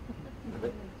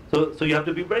 So you have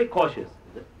to be very cautious.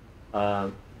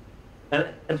 And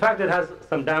in fact, it has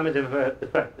some damaging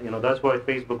effect. You know, that's why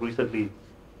Facebook recently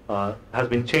has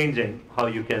been changing how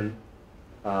you can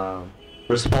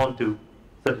respond to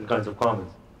certain kinds of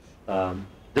comments.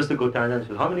 Just to go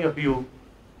tangential, how many of you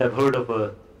have heard of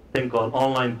a thing called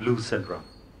online blues syndrome?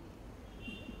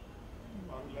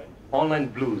 Online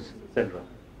blues syndrome.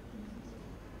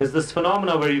 It's this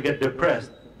phenomena where you get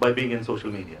depressed by being in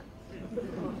social media.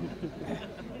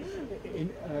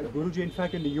 Guruji, in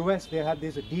fact, in the US, they have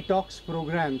these detox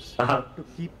programs to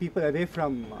keep people away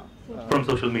from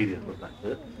social media.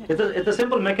 It's a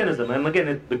simple mechanism, and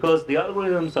again, because the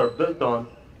algorithms are built on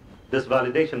this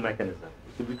validation mechanism.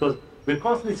 Because we're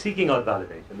constantly seeking out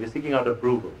validation, we're seeking out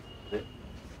approval. Okay?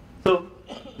 So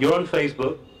you're on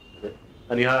Facebook, okay?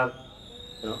 And you have,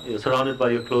 you're surrounded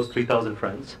by your close 3,000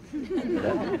 friends,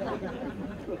 okay?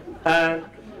 And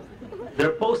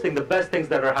they're posting the best things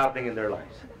that are happening in their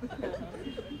lives.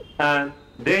 And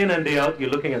day in and day out, you're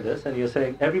looking at this and you're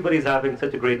saying, everybody's having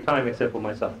such a great time except for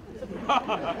myself.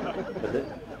 Okay?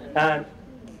 And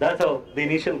that's how the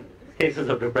initial cases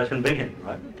of depression begin,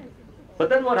 right? But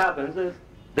then what happens is,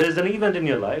 there is an event in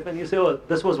your life and you say, oh,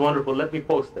 this was wonderful, let me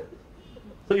post it.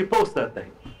 So you post that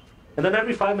thing. And then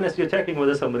every 5 minutes you're checking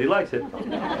whether somebody likes it.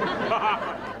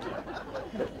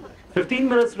 15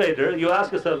 minutes later, you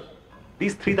ask yourself,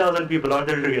 these 3,000 people, are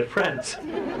they really your friends?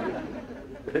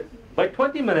 By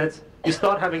 20 minutes, you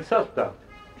start having self-doubt.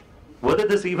 Whether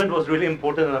this event was really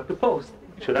important enough to post.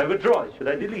 Should I withdraw it? Should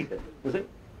I delete it? You see?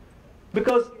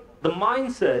 Because the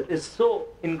mindset is so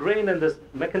ingrained in this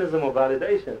mechanism of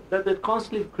validation that it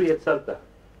constantly creates self-doubt.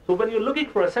 So when you're looking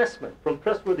for assessment from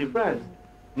trustworthy friends,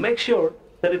 make sure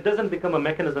that it doesn't become a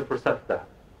mechanism for self-doubt.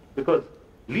 Because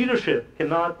leadership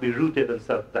cannot be rooted in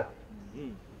self-doubt.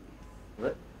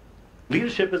 Right?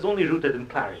 Leadership is only rooted in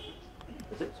clarity.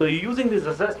 So you're using these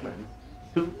assessments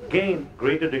to gain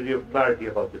greater degree of clarity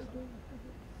about yourself.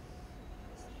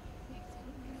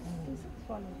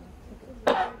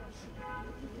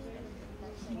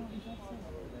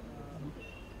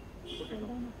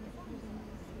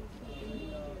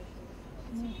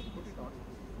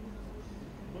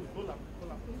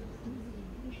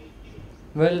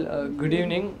 Well, good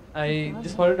evening. I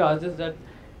just wanted to ask this, that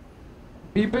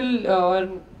people,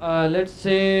 let's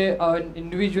say an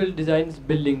individual designs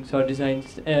buildings or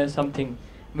designs something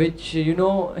which,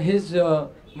 his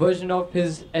version of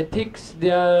his ethics,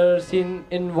 they are seen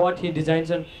in what he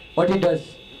designs and what he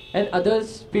does, and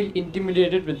others feel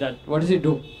intimidated with that. What does he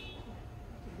do?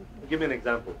 Give me an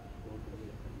example.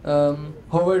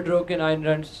 Howard Rourke and Ayn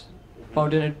Rand's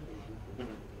Fountainhead.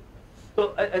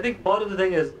 So I think part of the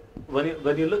thing is, when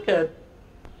you look at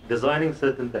designing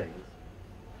certain things,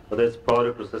 whether it's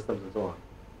product or systems and so on,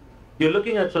 you're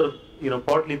looking at sort of,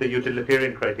 partly the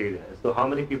utilitarian criteria. So how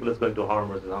many people it's going to harm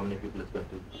versus how many people it's going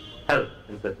to help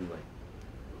in certain way.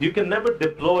 You can never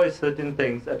deploy certain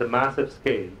things at a massive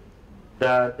scale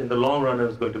that in the long run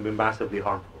is going to be massively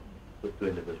harmful to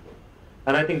individuals.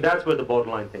 And I think that's where the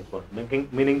borderline things come,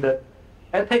 meaning that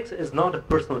ethics is not a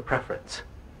personal preference.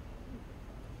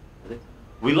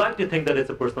 We like to think that it's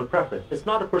a personal preference. It's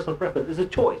not a personal preference, it's a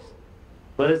choice.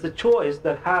 But it's a choice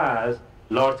that has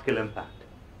large-scale impact.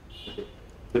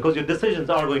 Because your decisions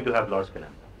are going to have large-scale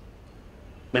impact.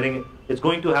 Meaning it's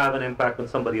going to have an impact on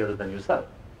somebody other than yourself.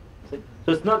 So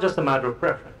it's not just a matter of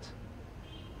preference.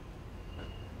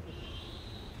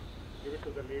 Give it to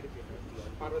the lady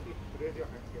behind. Parvati, raise your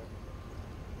hand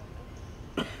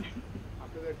here.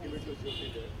 After that, give it to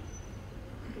Jyoti there,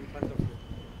 in front of you.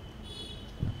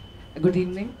 Good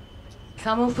evening.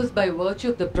 Some of us, by virtue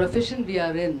of the profession we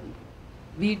are in,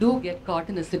 we do get caught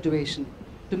in a situation.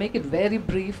 To make it very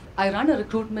brief, I run a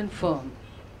recruitment firm,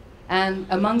 and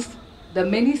amongst the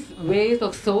many ways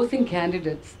of sourcing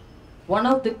candidates, one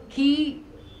of the key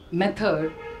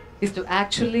method is to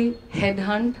actually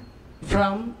headhunt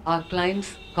from our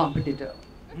client's competitor,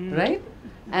 right?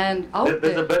 And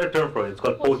There's a better term for it. It's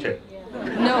called poaching.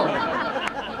 No,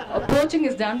 poaching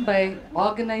is done by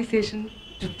organization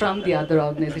from the other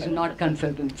organization, not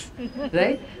consultants,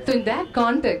 right? So in that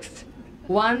context,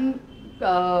 one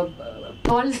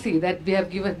policy that we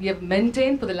have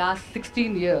maintained for the last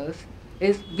 16 years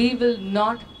is we will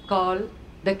not call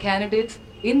the candidates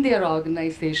in their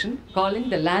organization,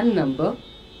 calling the land number,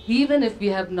 even if we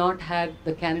have not had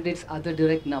the candidates' other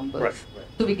direct numbers. Right.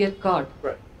 So we get caught.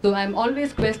 Right. So I'm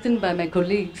always questioned by my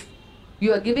colleagues,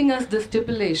 you are giving us this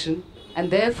stipulation, and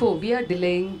therefore we are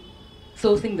delaying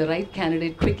sourcing the right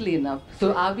candidate quickly enough.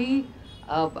 So are we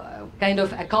kind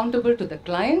of accountable to the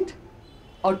client,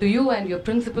 or to you and your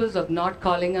principles of not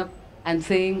calling up and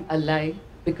saying a lie?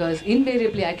 Because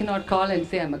invariably I cannot call and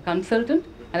say I'm a consultant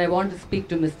and I want to speak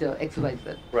to Mr.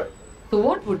 XYZ. Right. So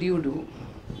what would you do?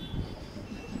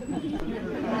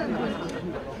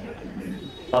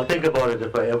 I'll think about it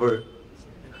if I ever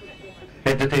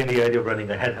entertain the idea of running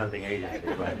a headhunting agency.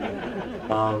 Right?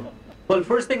 Well,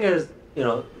 first thing is,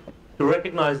 to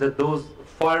recognize that those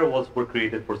firewalls were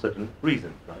created for certain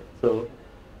reasons. Right? So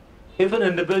if an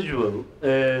individual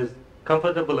is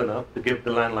comfortable enough to give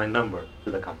the landline number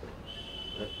to the company,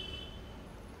 right,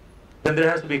 then there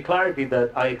has to be clarity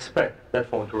that I expect that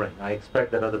phone to ring. I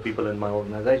expect that other people in my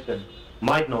organization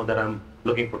might know that I'm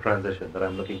looking for transition, that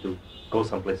I'm looking to go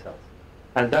someplace else.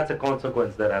 And that's a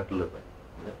consequence that I have to live with.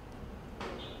 Right?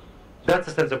 That's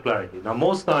a sense of clarity. Now,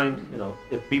 most times,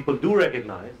 if people do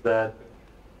recognize that,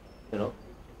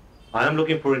 I am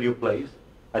looking for a new place,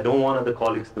 I don't want other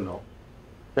colleagues to know,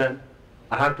 then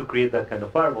I have to create that kind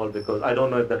of firewall because I don't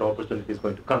know if that opportunity is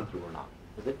going to come through or not.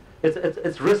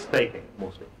 It's risk-taking,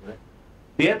 mostly. Right?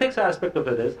 The ethics aspect of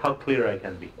it is how clear I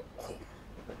can be.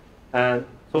 And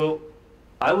so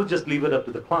I would just leave it up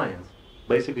to the clients,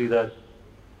 basically, that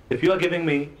if you are giving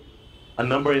me a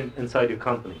number inside your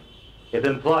company, it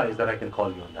implies that I can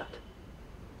call you on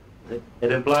that.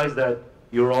 It implies that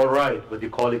you're all right with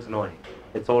your colleagues knowing.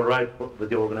 It's all right with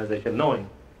the organization knowing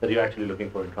that you're actually looking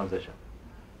for a transition.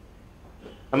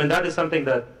 I mean, that is something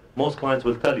that most clients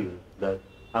will tell you, that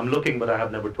I'm looking but I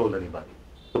have never told anybody,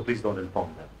 so please don't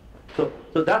inform them.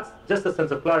 So that's just a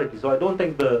sense of clarity. So I don't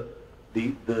think the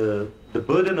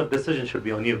burden of decision should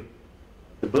be on you.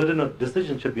 The burden of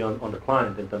decision should be on the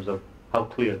client in terms of how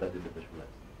clear that individual is.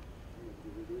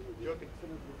 Jyoti.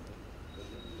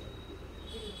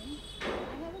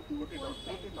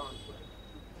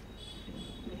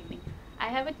 I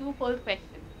have a twofold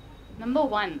question. Number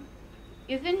one,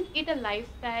 isn't it a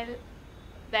lifestyle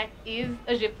that is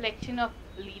a reflection of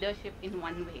leadership in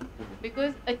one way?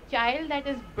 Because a child that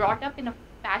is brought up in a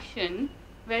fashion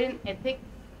wherein ethics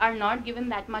are not given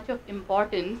that much of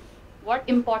importance, what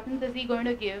importance is he going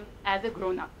to give as a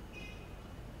grown-up?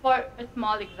 For a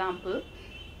small example,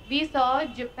 we saw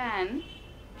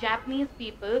Japanese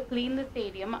people clean the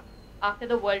stadium after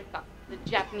the World Cup, the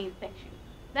Japanese section.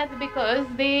 That's because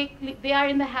they are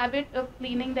in the habit of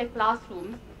cleaning their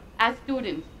classrooms as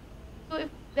students. So if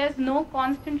there's no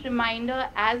constant reminder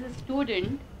as a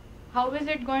student, how is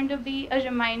it going to be a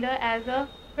reminder as a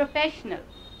professional?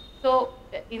 So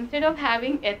instead of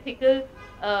having ethical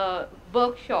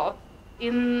workshops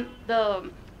in the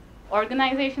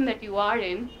organization that you are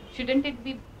in, shouldn't it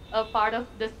be a part of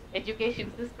this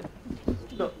education system?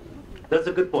 No, that's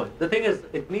a good point. The thing is,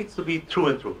 it needs to be through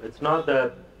and through. It's not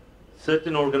that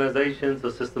certain organizations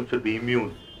or systems should be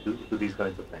immune to these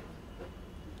kinds of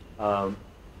things.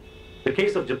 The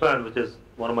case of Japan, which is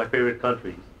one of my favorite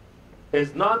countries,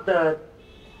 is not that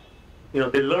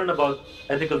they learn about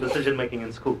ethical decision making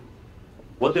in school.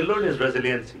 What they learn is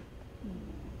resiliency.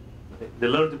 They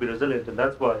learn to be resilient, and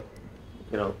that's why,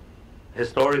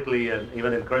 historically and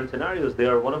even in current scenarios, they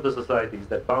are one of the societies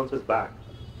that bounces back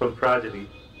from tragedy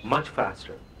much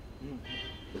faster.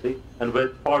 You see, and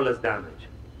with far less damage.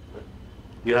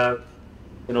 You have,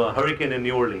 a hurricane in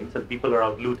New Orleans and people are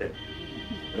out looting.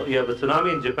 You have a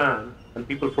tsunami in Japan and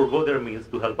people forgo their meals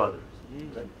to help others.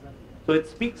 Right? So it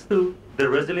speaks to the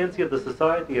resiliency of the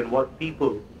society and what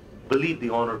people believe the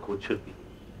honor code should be.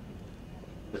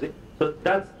 You see? So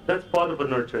that's part of a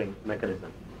nurturing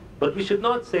mechanism. But we should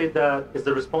not say that it's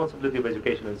the responsibility of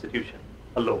education institution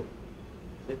alone.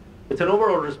 It's an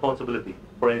overall responsibility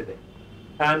for anything.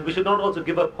 And we should not also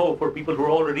give up hope for people who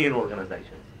are already in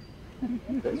organizations.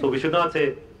 So we should not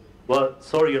say, well,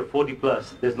 sorry, you're 40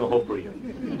 plus, there's no hope for you.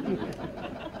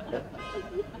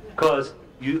 Because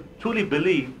you truly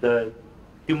believe that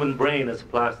human brain is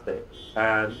plastic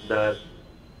and that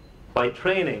by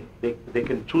training, they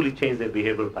can truly change their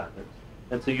behavioral patterns.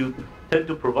 And so you tend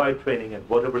to provide training at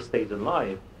whatever stage in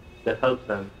life that helps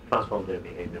them transform their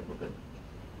behavior for good.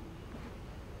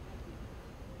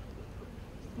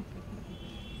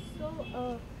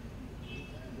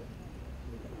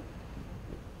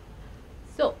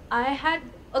 So I had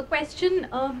a question.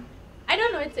 I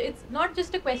don't know. It's not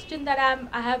just a question that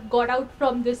I have got out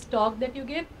from this talk that you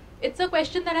gave. It's a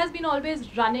question that has been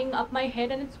always running up my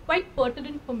head, and it's quite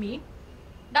pertinent for me.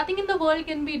 Nothing in the world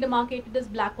can be demarcated as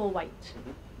black or white.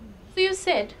 So you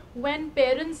said when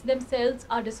parents themselves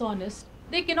are dishonest,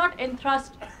 they cannot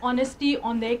entrust honesty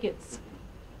on their kids.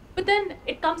 But then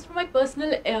it comes from my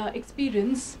personal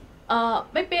experience.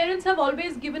 My parents have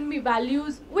always given me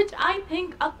values which I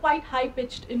think are quite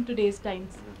high-pitched in today's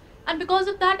times. And because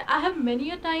of that, I have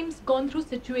many a times gone through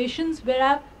situations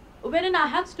wherein I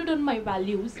have stood on my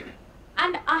values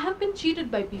and I have been cheated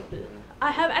by people.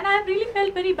 I have really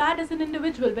felt very bad as an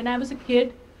individual when I was a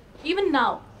kid, even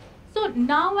now. So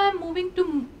now I'm moving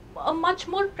to a much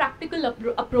more practical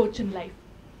approach in life.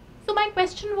 So my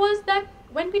question was that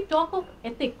when we talk of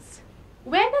ethics,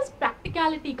 where does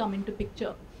practicality come into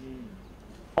picture?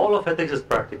 All of ethics is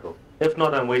practical. If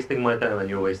not, I'm wasting my time and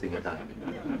you're wasting your time.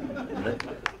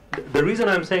 The reason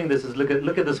I'm saying this is look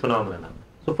at this phenomenon now.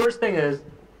 So first thing is,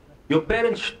 your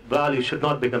parents' value should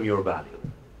not become your value.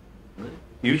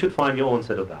 You should find your own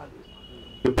set of values.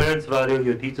 Your parents' value,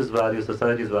 your teachers' value,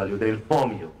 society's value, they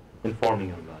inform you, informing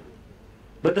your value.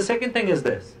 But the second thing is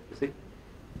this, you see.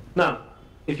 Now,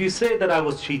 if you say that I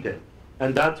was cheated,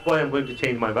 and that's why I'm going to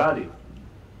change my value,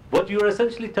 what you're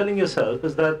essentially telling yourself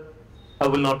is that I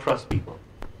will not trust people,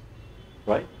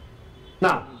 right?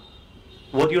 Now,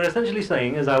 what you're essentially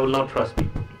saying is I will not trust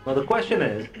people. Now the question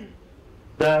is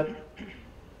that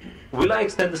will I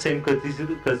extend the same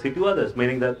courtesy to others,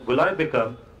 meaning that will I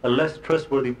become a less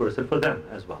trustworthy person for them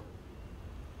as well?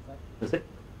 You see?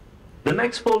 The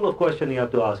next fold of question you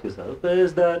have to ask yourself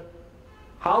is that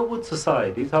how would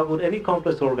societies, how would any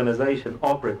complex organization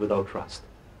operate without trust?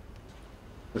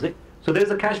 You see? So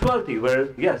there's a casualty where,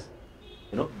 yes,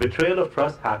 betrayal of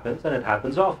trust happens and it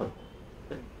happens often.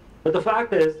 But the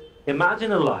fact is,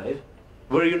 imagine a life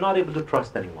where you're not able to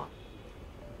trust anyone.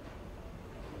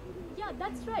 Yeah,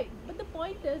 that's right. But the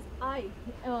point is, at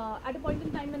a point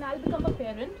in time when I'll become a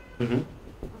parent,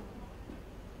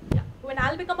 when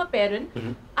I'll become a parent,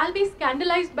 I'll be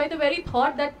scandalized by the very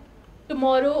thought that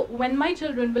tomorrow, when my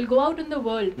children will go out in the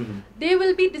world, they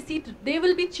will be deceived, they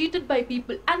will be cheated by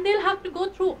people, and they'll have to go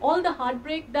through all the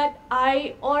heartbreak that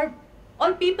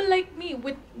or people like me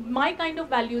with my kind of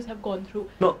values have gone through.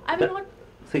 No, I will not.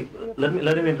 see, let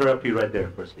me interrupt you right there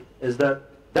firstly, is that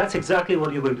that's exactly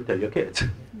what you're going to tell your kids.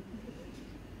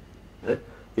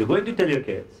 You're going to tell your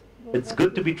kids, it's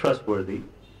good to be trustworthy,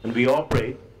 and we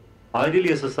operate,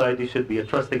 ideally a society should be a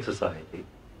trusting society.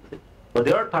 But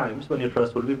there are times when your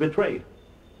trust will be betrayed.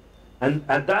 And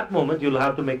at that moment, you'll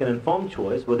have to make an informed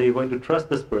choice whether you're going to trust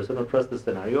this person or trust this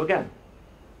scenario again.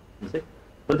 You see?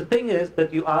 But the thing is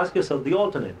that you ask yourself the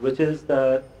alternate, which is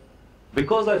that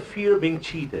because I fear being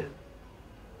cheated,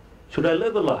 should I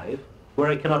live a life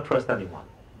where I cannot trust anyone?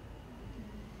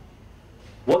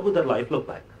 What would that life look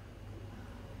like?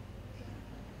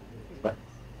 Right.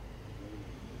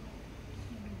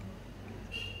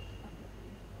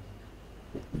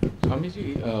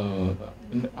 Swamiji,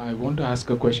 I want to ask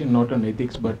a question not on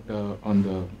ethics but on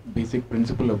the basic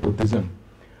principle of Buddhism.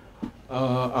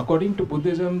 According to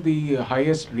Buddhism, the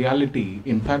highest reality,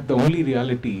 in fact the only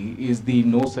reality, is the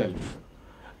no-self.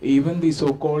 Even the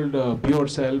so-called pure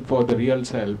self or the real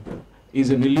self is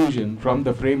an illusion from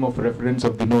the frame of reference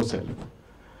of the no-self.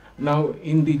 Now,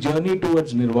 in the journey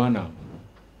towards nirvana,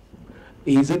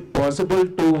 is it possible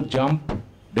to jump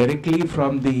directly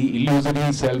from the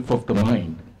illusory self of the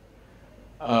mind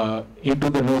into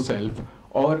the no-self,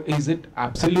 or is it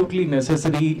absolutely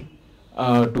necessary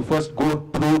to first go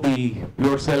through the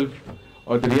pure self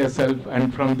or the real self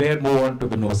and from there move on to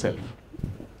the no-self?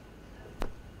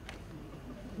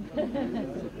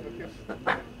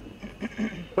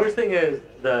 First thing is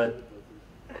that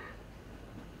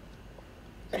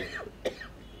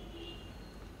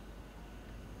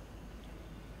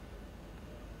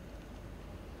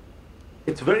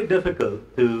it's very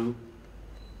difficult to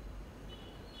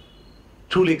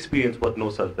truly experience what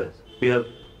no-self is. We have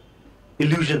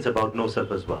illusions about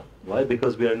no-self as well. Why?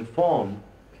 Because we are informed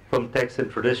from text and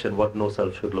tradition what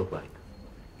no-self should look like.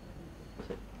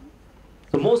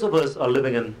 So most of us are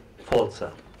living in false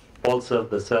self. False self,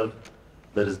 the self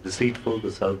that is deceitful,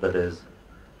 the self that is,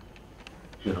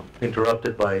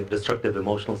 interrupted by destructive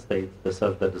emotional states, the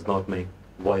self that does not make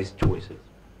wise choices.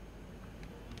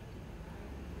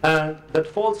 And that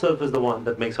false self is the one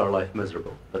that makes our life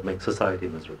miserable, that makes society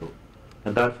miserable.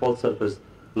 And that false self is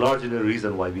largely the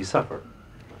reason why we suffer.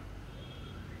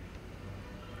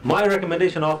 My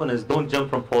recommendation often is don't jump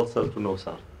from false self to no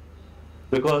self.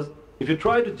 Because if you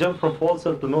try to jump from false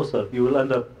self to no self, you will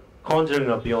end up conjuring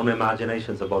up your own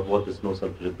imaginations about what this no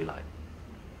self should be like.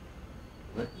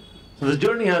 Right? So this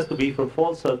journey has to be from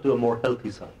false self to a more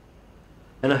healthy self.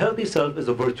 And a healthy self is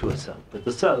a virtuous self. It's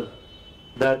a self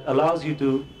that allows you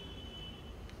to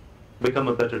become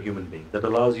a better human being, that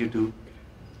allows you to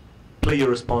play your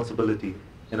responsibility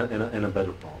in a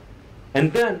better form.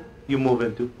 And then you move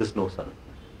into this no self.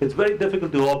 It's very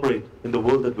difficult to operate in the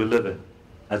world that we live in,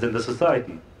 as in the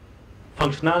society,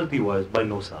 functionality-wise, by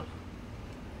no self.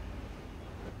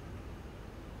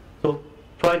 So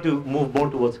try to move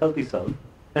more towards healthy self,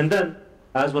 and then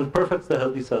as one perfects the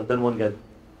healthy self, then one gets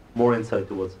more insight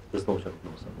towards this notion of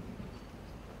no self.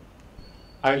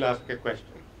 I'll ask a question.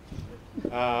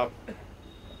 Are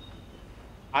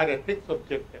ethics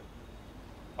objective,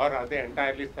 or are they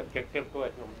entirely subjective to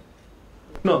a human?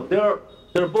 No,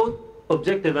 they're both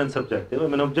objective and subjective. I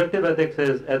mean, objective ethics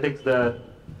is ethics that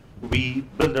we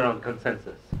build around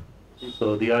consensus.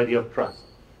 So the idea of trust,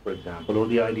 for example, or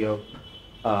the idea of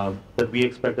that we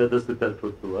expect others to tell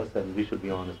truth to us and we should be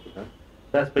honest with them.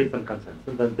 That's based on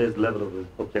consensus, and there's level of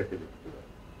objectivity to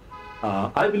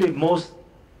it. I believe most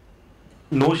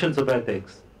notions of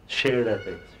ethics, shared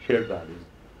values,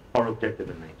 are objective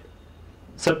in nature.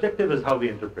 Subjective is how we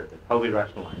interpret it, how we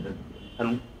rationalize it,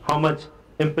 and how much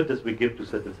impetus we give to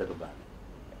certain set of values.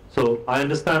 So I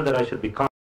understand that I should be kind,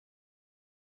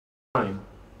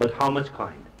 but how much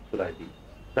kind should I be?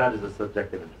 That is a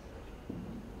subjective interpretation.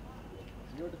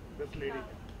 This lady.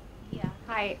 Yeah,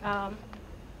 hi.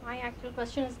 My actual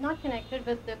question is not connected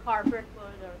with the corporate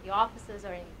world or the offices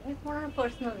or anything. It's more on a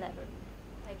personal level.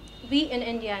 Like we in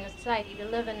India, in a society, we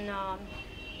live in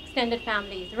extended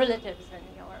families, relatives, and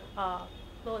your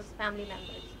close family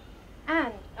members.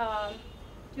 And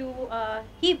to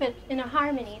keep it in a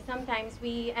harmony, sometimes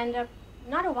we end up,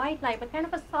 not a white lie, but kind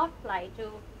of a soft lie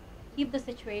to keep the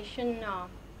situation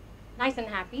nice and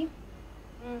happy.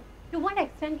 To what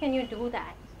extent can you do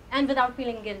that? And without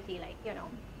feeling guilty, like,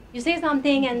 you say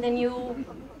something and then you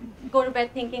go to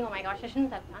bed thinking, oh my gosh, I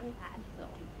shouldn't have done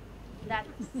that.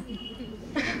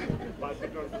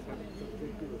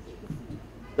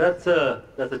 So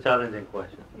that's a challenging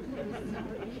question.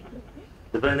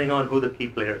 Depending on who the key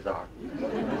players are.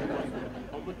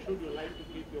 How much should you like to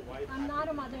keep your wife? I'm not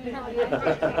a mother.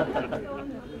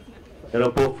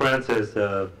 Pope Francis,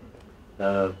 a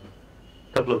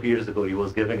couple of years ago, he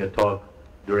was giving a talk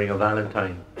during a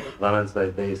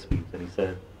Valentine's Day speech, and he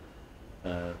said,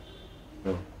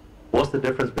 what's the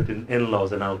difference between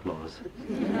in-laws and outlaws?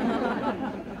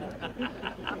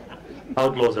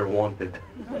 Outlaws are wanted.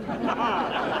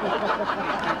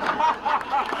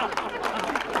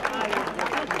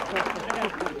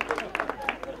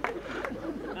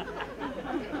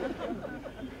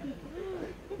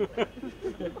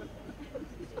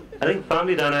 I think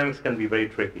family dynamics can be very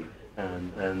tricky,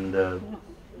 and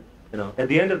at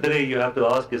the end of the day, you have to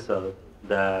ask yourself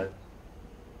that,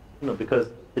 because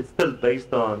it's still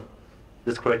based on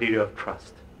this criteria of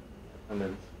trust. I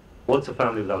mean, what's a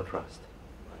family without trust?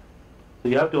 So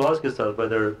you have to ask yourself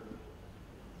whether,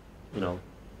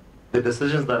 the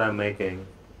decisions that I'm making,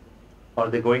 are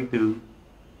they going to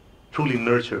truly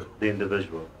nurture the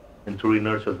individual and truly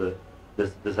nurture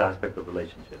this aspect of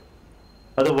relationship?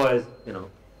 Otherwise,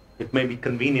 it may be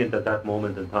convenient at that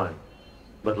moment in time,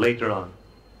 but later on,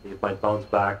 it might bounce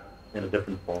back in a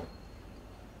different form.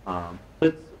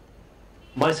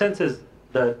 My sense is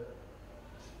that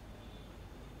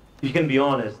you can be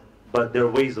honest, but there are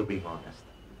ways of being honest,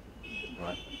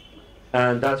 right?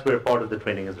 And that's where part of the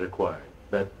training is required.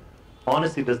 That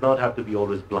honesty does not have to be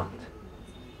always blunt.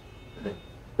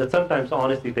 That sometimes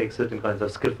honesty takes certain kinds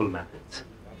of skillful methods.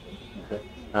 Okay?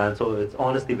 And so it's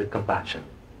honesty with compassion.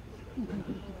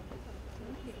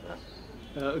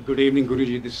 Good evening,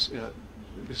 Guruji.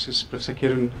 This is Professor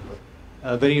Kiran.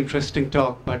 Very interesting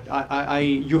talk, but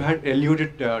you had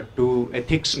alluded to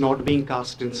ethics not being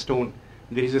cast in stone.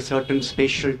 There is a certain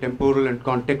spatial, temporal, and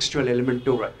contextual element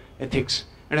to ethics.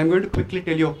 And I'm going to quickly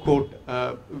tell you a quote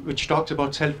which talks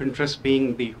about self-interest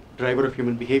being the driver of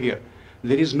human behavior.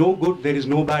 There is no good, there is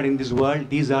no bad in this world.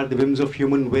 These are the whims of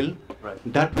human will. Right.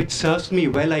 That which serves me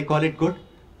well, I call it good.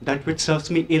 That which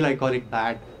serves me ill, I call it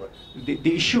bad. Right.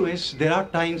 The issue is, there are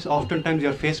times, oftentimes we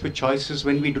are faced with choices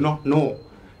when we do not know,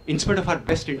 in spite of our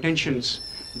best intentions,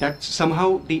 that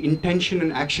somehow the intention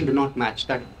and action do not match.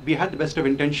 That we had the best of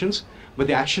intentions, but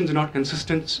the actions are not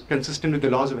consistent with the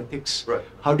laws of ethics. Right.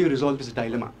 How do you resolve this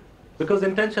dilemma? Because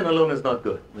intention alone is not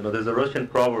good. There's a Russian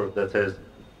proverb that says,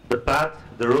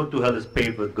 the road to hell is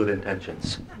paved with good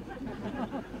intentions.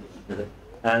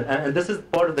 And this is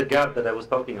part of the gap that I was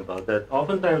talking about, that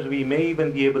oftentimes we may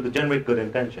even be able to generate good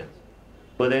intentions,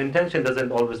 but the intention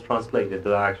doesn't always translate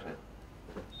into action.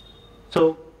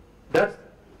 So that's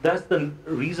the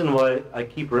reason why I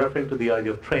keep referring to the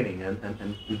idea of training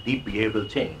and deep behavioral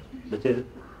change, which is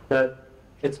that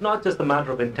it's not just a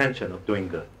matter of intention of doing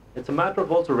good. It's a matter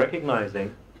of also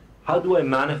recognizing, how do I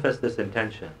manifest this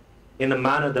intention in a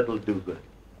manner that will do good?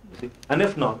 You see? And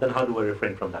if not, then how do I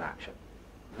refrain from that action?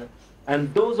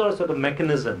 And those are sort of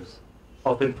mechanisms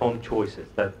of informed choices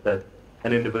that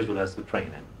an individual has to train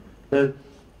in. That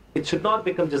it should not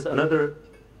become just another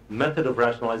method of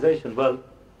rationalization. Well,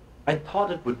 I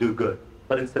thought it would do good,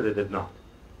 but instead it did not.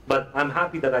 But I'm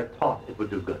happy that I thought it would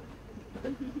do good.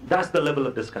 That's the level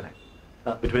of disconnect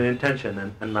between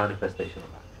intention and manifestation of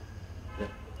action. Yeah.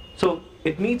 So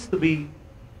it needs to be,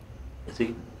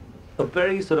 a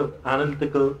very sort of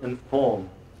analytical, informed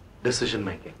decision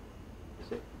making.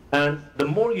 And the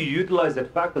more you utilize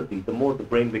that faculty, the more the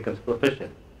brain becomes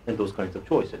proficient in those kinds of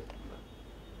choices.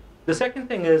 The second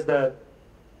thing is that,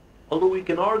 although we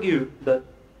can argue that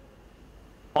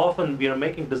often we are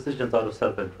making decisions out of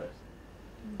self-interest,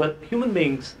 but human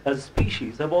beings as a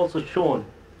species have also shown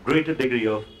greater degree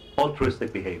of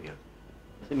altruistic behavior.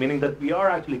 Meaning that we are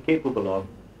actually capable of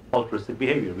altruistic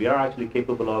behavior. We are actually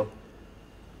capable of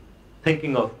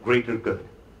thinking of greater good.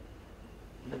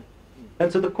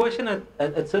 And so the question at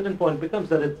a certain point becomes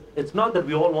that it's not that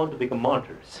we all want to become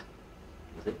martyrs.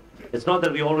 It's not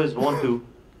that we always want to,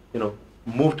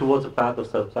 move towards a path of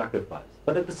self-sacrifice.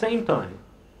 But at the same time,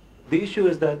 the issue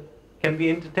is that, can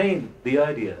we entertain the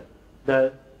idea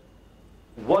that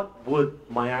what would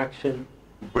my action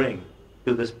bring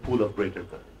to this pool of greater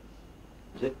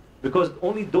good? Because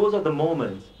only those are the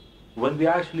moments when we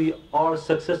actually are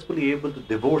successfully able to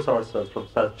divorce ourselves from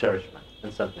self-cherishment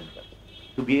and self-interest,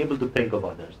 to be able to think of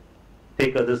others,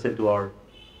 take others into our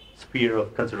sphere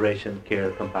of consideration, care,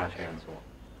 compassion, and so on.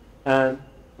 And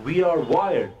we are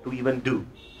wired to even do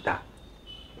that.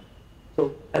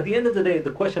 So at the end of the day,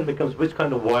 the question becomes which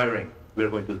kind of wiring we're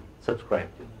going to subscribe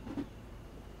to.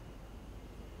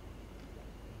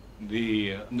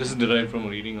 This is derived from a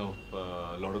reading of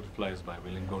Lord of the Flies by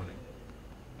William Golding.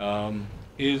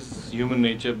 Is human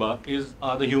nature,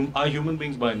 are human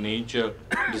beings by nature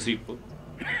deceitful?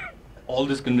 All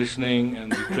this conditioning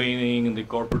and the training and the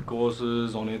corporate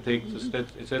courses on ethics,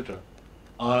 etc.,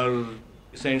 are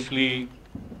essentially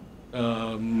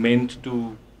meant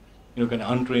to, kind of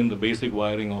untrain the basic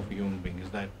wiring of a human being. Is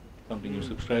that something you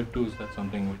subscribe to? Is that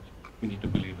something which we need to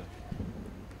believe in?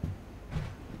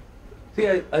 See,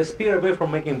 I steer away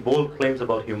from making bold claims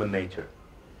about human nature.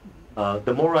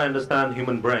 The more I understand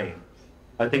human brain,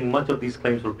 I think much of these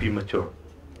claims were premature.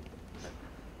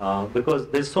 Because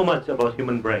there's so much about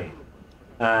human brain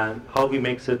and how we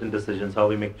make certain decisions, how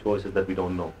we make choices that we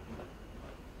don't know.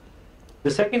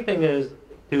 The second thing is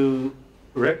to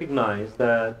recognize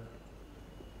that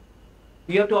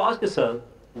you have to ask yourself,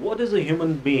 what is a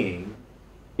human being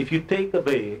if you take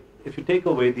away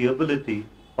the ability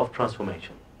of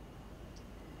transformation?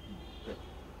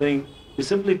 Then you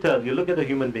simply you look at a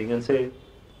human being and say,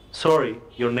 sorry,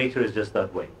 your nature is just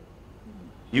that way.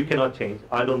 You cannot change.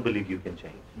 I don't believe you can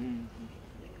change.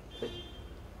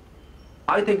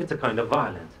 I think it's a kind of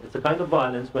violence. It's a kind of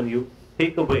violence when you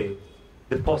take away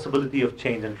the possibility of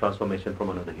change and transformation from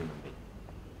another human being.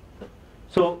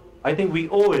 So I think we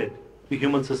owe it to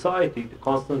human society to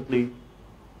constantly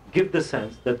give the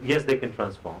sense that yes, they can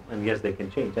transform and yes, they can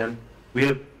change. And we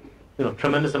have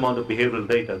tremendous amount of behavioral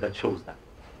data that shows that,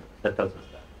 that tells us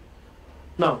that.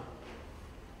 Now,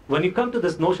 when you come to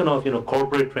this notion of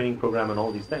corporate training program and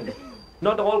all these things,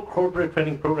 not all corporate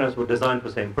training programs were designed for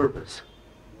the same purpose.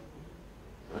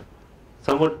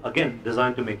 Some were, again,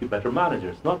 designed to make you better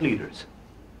managers, not leaders.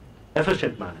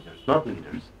 Efficient managers, not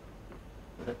leaders.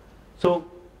 So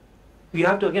you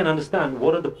have to, again, understand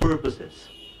what are the purposes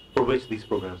for which these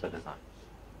programs are designed.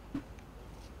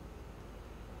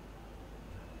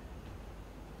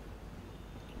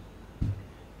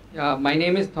 My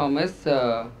name is Thomas.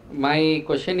 My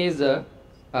question is,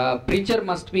 preacher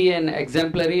must be an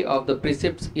exemplary of the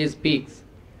precepts he speaks,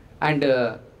 and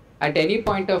at any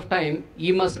point of time,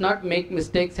 he must not make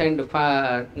mistakes and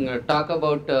talk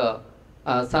about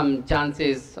some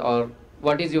chances, or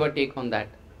what is your take on that?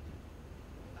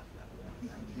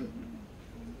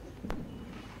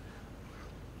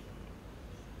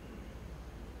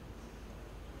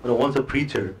 Once a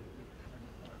preacher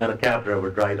and a cab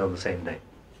driver died on the same day.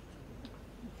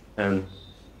 And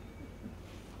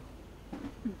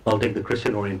I'll take the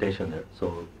Christian orientation there.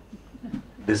 So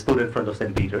they stood in front of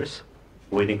St. Peter's,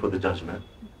 waiting for the judgment.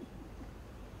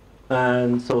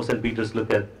 And so St. Peter's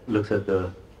looks at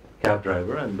the cab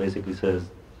driver and basically says,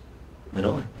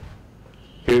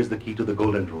 here's the key to the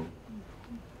golden room.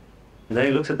 And then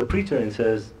he looks at the preacher and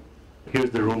says,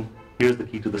 here's the room, here's the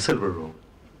key to the silver room.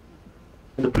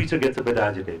 And the preacher gets a bit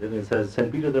agitated and says,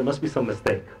 St. Peter, there must be some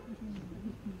mistake.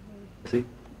 See?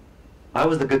 I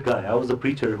was the good guy. I was the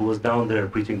preacher who was down there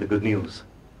preaching the good news.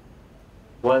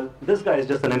 Well, this guy is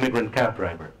just an immigrant cab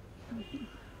driver.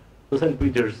 So St.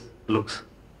 Peter looks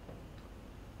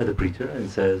at the preacher and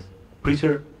says,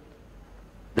 Preacher,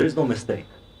 there is no mistake.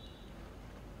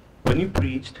 When you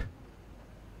preached,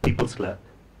 people slept.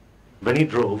 When you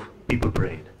drove, people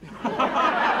prayed.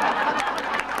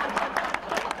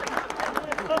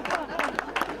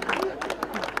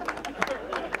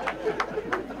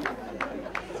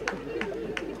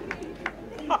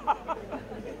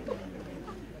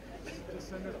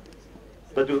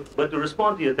 But to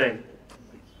respond to your thing,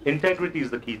 integrity is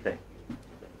the key thing.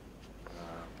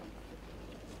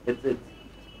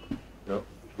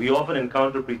 We often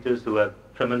encounter preachers who have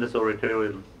tremendous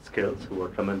oratorial skills, who are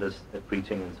tremendous at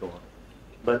preaching and so on.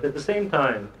 But at the same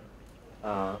time,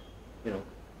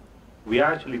 we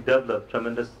actually develop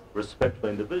tremendous respect for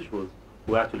individuals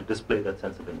who actually display that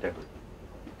sense of integrity.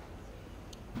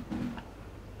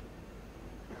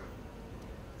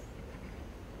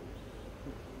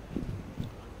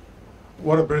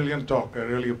 What a brilliant talk. I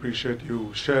really appreciate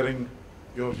you sharing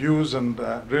your views, and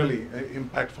really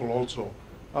impactful also.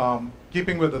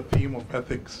 Keeping with the theme of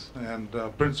ethics and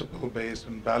principle-based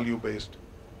and value-based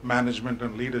management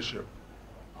and leadership,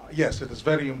 yes, it is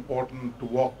very important to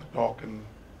walk the talk and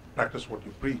practice what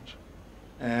you preach.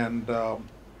 And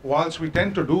whilst we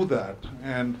tend to do that,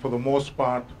 and for the most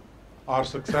part are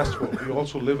successful, we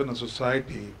also live in a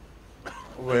society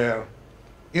where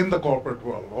in the corporate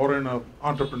world or in an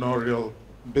entrepreneurial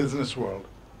business world,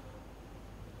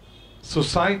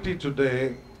 society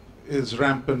today is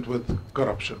rampant with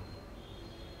corruption.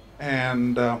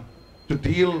 And to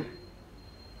deal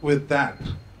with that,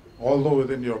 although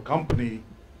within your company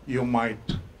you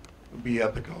might be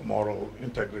ethical, moral,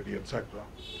 integrity, etc.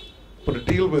 But to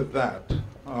deal with that,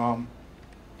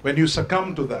 when you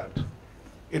succumb to that,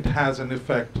 it has an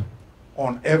effect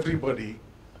on everybody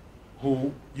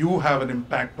who you have an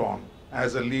impact on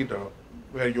as a leader,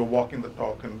 where you're walking the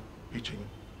talk and preaching.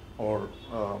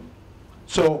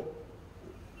 So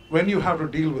when you have to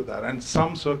deal with that, and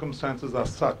some circumstances are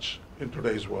such in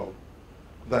today's world,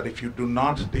 that if you do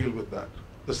not deal with that,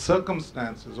 the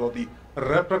circumstances or the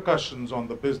repercussions on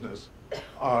the business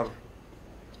are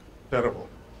terrible.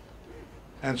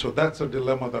 And so that's a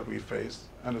dilemma that we face,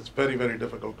 and it's very, very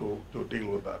difficult to deal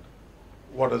with that.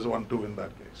 What does one do in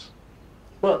that case?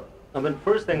 Well, I mean,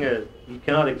 first thing is, you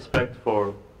cannot expect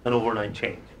for an overnight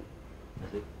change,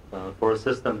 for a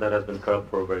system that has been corrupt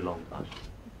for a very long time.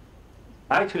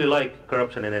 I actually like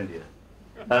corruption in India,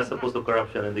 as opposed to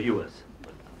corruption in the US.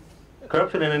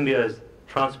 Corruption in India is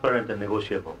transparent and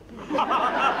negotiable.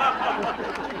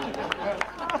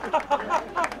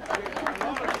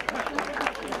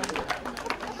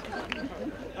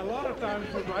 A lot of times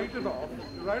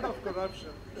you write off corruption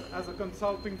as a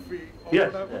consulting fee or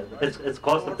Yes, whatever. it's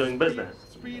cost of doing business.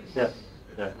 Speed. Yeah.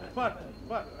 But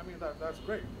I mean that's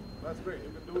great. That's great. You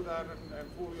can do that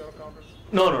and fool your accountants.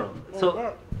 No.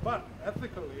 So, but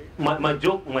ethically. My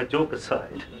joke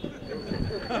aside,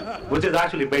 which is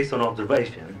actually based on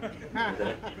observation.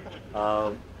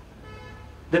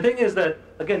 The thing is that,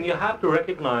 again, you have to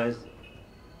recognize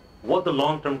what the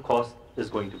long-term cost is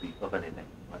going to be of anything.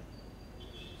 Right?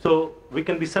 So we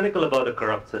can be cynical about a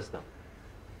corrupt system,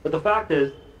 but the fact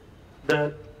is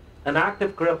that an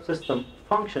active corrupt system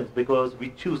functions because we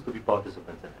choose to be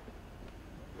participants in it.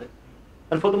 Right?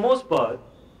 And for the most part,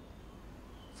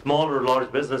 small or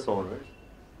large business owners,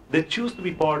 they choose to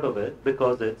be part of it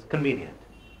because it's convenient.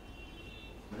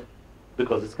 Right?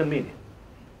 Because it's convenient.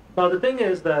 Now the thing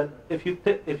is that if you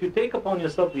take upon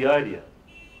yourself the idea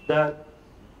that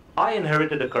I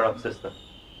inherited a corrupt system,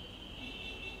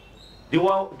 do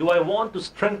I want to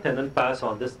strengthen and pass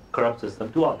on this corrupt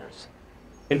system to others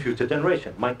in future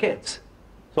generation, my kids?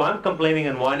 So I'm complaining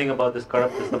and whining about this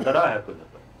corrupt system that I have to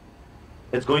live with.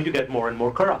 It's going to get more and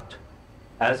more corrupt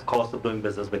as cost of doing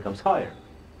business becomes higher.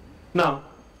 Now,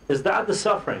 is that the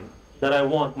suffering that I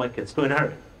want my kids to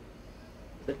inherit?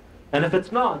 And if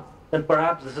it's not, then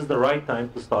perhaps this is the right time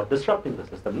to start disrupting the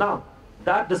system. Now,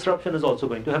 that disruption is also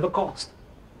going to have a cost.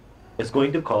 It's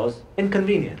going to cause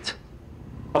inconvenience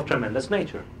of tremendous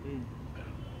nature.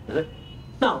 Is it?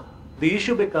 Now, the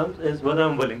issue becomes is whether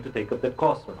I'm willing to take up that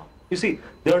cost or not. You see,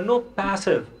 there are no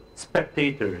passive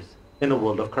spectators in a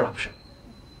world of corruption.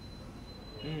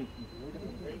 Is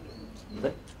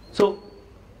it? So,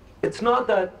 it's not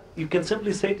that you can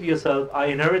simply say to yourself, I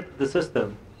inherit the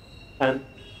system and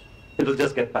it'll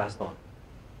just get passed on.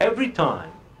 Every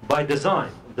time, by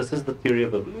design, this is the theory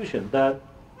of evolution, that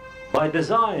by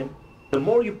design, the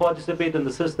more you participate in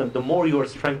the system, the more you are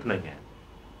strengthening it.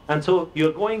 And so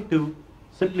you're going to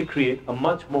simply create a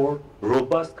much more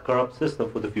robust, corrupt system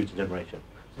for the future generation.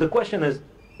 So the question is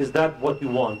that what you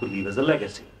want to leave as a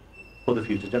legacy for the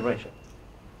future generation?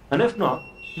 And if not,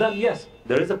 then yes,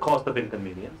 there is a cost of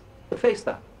inconvenience, but face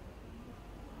that.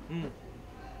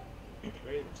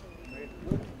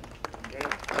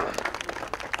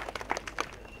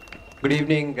 Good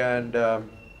evening, and at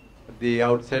the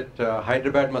outset,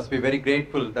 Hyderabad must be very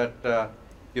grateful that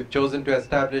you've chosen to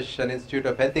establish an Institute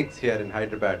of Ethics here in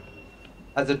Hyderabad.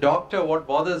 As a doctor, what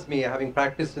bothers me, having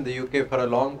practiced in the UK for a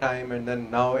long time and then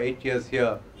now 8 years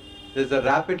here, there's a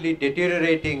rapidly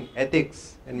deteriorating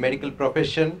ethics in medical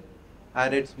profession,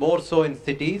 and it's more so in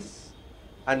cities,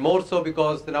 and more so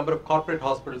because the number of corporate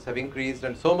hospitals have increased,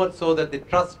 and so much so that the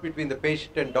trust between the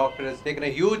patient and doctor has taken a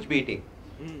huge beating.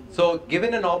 So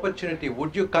given an opportunity,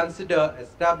 would you consider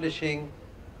establishing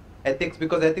ethics,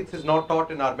 because ethics is not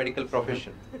taught in our medical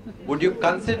profession? Would you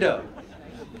consider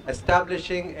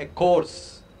establishing a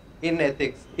course in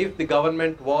ethics if the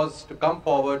government was to come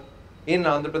forward in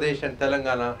Andhra Pradesh and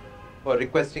Telangana for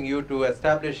requesting you to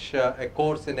establish a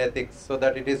course in ethics so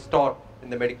that it is taught in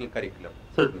the medical curriculum?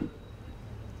 Certainly.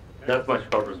 That's my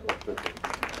short response.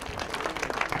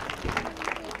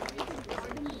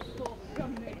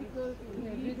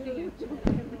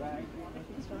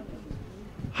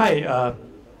 Hi,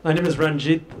 my name is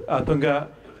Ranjit Tunga,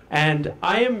 and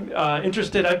I am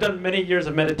interested. I've done many years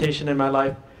of meditation in my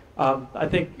life. I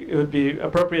think it would be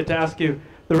appropriate to ask you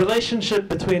the relationship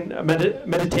between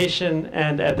meditation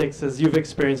and ethics as you've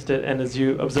experienced it and as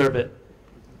you observe it.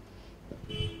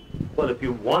 Well, if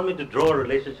you want me to draw a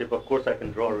relationship, of course I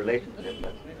can draw a relationship.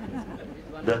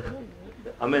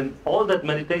 I mean, all that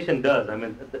meditation does, I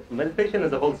mean, meditation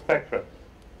is a whole spectrum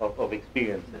of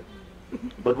experiences.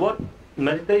 But what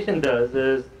meditation does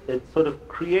is it sort of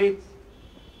creates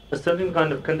a certain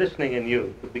kind of conditioning in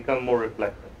you to become more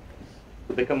reflective,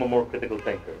 to become a more critical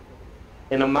thinker,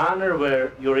 in a manner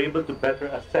where you're able to better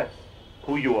assess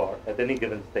who you are at any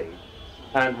given stage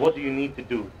and what do you need to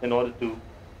do in order to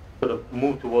sort of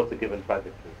move towards a given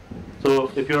trajectory.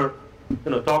 So if you're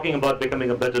talking about becoming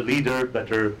a better leader,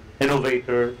 better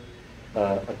innovator,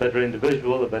 a better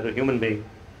individual, a better human being,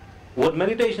 what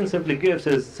meditation simply gives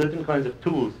is certain kinds of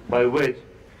tools by which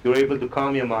you're able to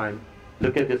calm your mind,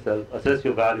 look at yourself, assess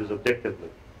your values objectively,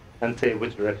 and say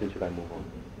which direction should I move on.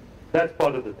 That's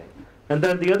part of the thing. And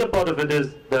then the other part of it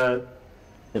is that,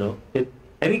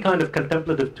 any kind of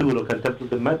contemplative tool or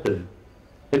contemplative method,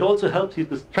 it also helps you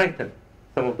to strengthen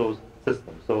some of those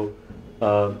systems. So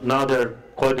now there are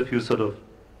quite a few sort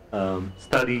of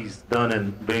studies done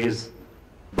in various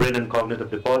brain and cognitive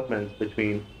departments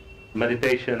between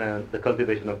meditation and the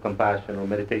cultivation of compassion, or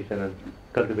meditation and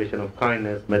cultivation of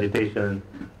kindness, meditation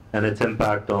and its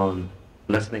impact on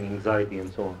lessening anxiety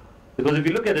and so on. Because if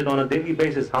you look at it on a daily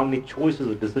basis, how many choices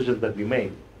or decisions that we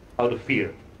make out of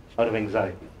fear, out of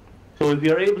anxiety. So if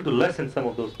we are able to lessen some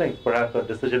of those things, perhaps our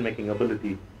decision-making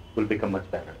ability will become much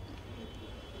better.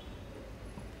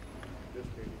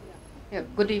 Yeah,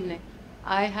 good evening.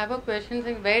 I have a question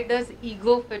saying, where does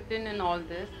ego fit in all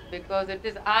this? Because it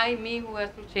is I, me who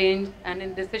has to change, and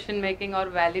in decision making or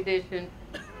validation,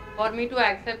 for me to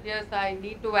accept, yes, I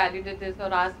need to validate this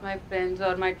or ask my friends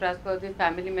or my trustworthy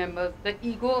family members, the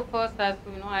ego first has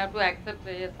to, I have to accept,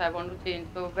 yes, I want to change.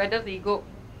 So where does ego,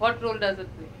 what role does it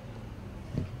play?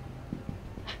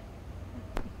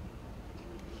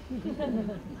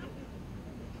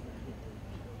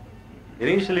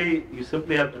 Initially, you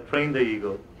simply have to train the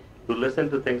ego to listen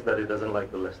to things that it doesn't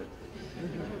like to listen to.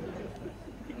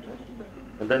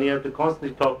 And then you have to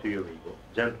constantly talk to your ego,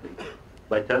 gently,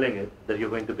 by telling it that you're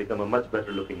going to become a much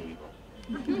better looking ego.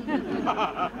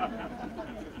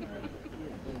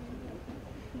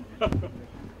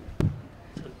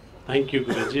 Thank you,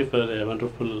 Guruji, for a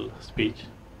wonderful speech.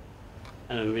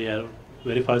 And we are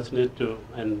very fortunate to,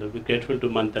 and we're grateful to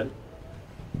Manthan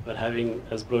for having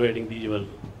us providing the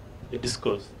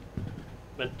discourse.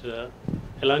 But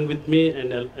along with me,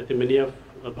 and I think many of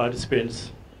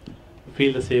participants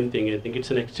feel the same thing. I think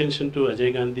it's an extension to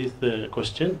Ajay Gandhi's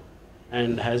question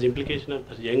and has implication of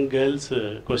the young girl's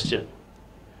question.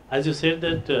 As you said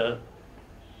that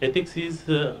ethics is,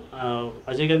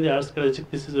 Ajay Gandhi asked,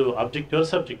 this is objective or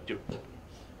subjective?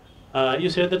 You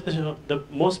said that the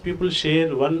most people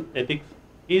share one ethics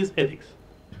is ethics.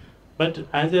 But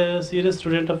as a serious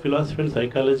student of philosophy and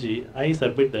psychology, I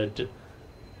submit that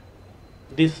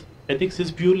this ethics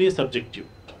is purely subjective.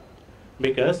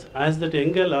 Because as that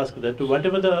young girl asked that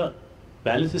whatever the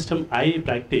value system I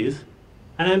practice,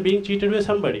 and I am being cheated by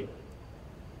somebody.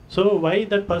 So why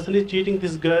that person is cheating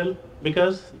this girl?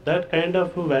 Because that kind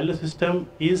of value system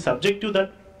is subject to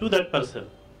that person.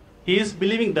 He is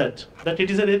believing that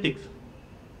it is an ethics.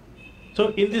 So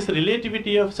in this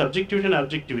relativity of subjectivity and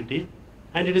objectivity,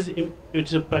 and it is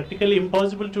practically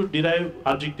impossible to derive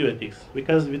objective ethics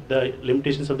because with the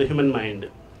limitations of the human mind.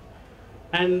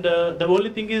 And the only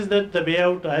thing is that the way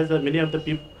out, as many of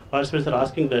the participants are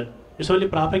asking, that it's only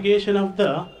propagation of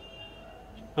the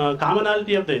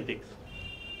commonality of the ethics.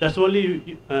 That's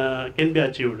only can be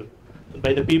achieved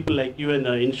by the people like you and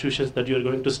the institutions that you are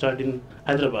going to start in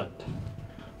Hyderabad.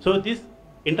 So these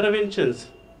interventions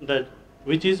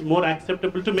which is more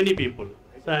acceptable to many people,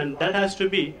 and that has to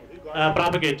be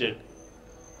propagated.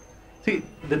 See,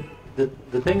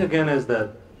 the thing again is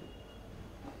that,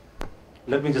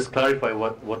 let me just clarify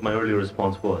what my earlier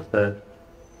response was, that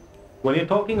when you're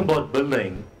talking about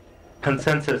building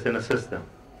consensus in a system,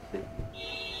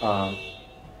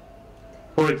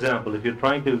 for example, if you're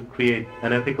trying to create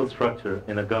an ethical structure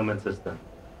in a government system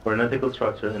or an ethical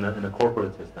structure in a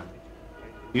corporate system,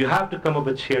 you have to come up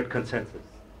with shared consensus.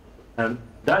 And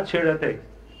that shared ethics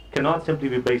cannot simply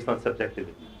be based on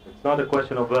subjectivity. It's not a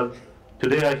question of, well,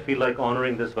 today I feel like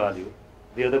honoring this value,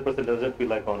 the other person doesn't feel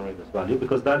like honoring this value,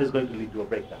 because that is going to lead to a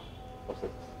breakdown of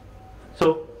system.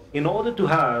 So in order to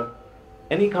have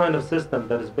any kind of system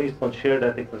that is based on shared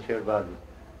ethics and shared values,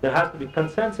 there has to be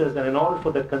consensus, and in order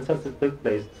for that consensus to take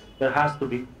place, there has to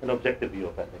be an objective view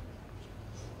of ethics.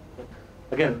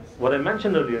 Again, what I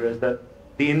mentioned earlier is that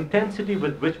the intensity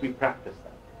with which we practice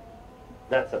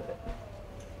that's subjective.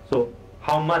 So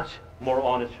how much more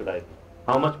honest should I be?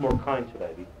 How much more kind should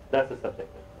I be? That's a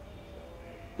subjective.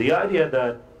 The idea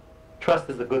that trust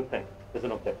is a good thing is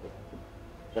an objective.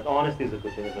 That honesty is a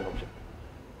good thing is an objective.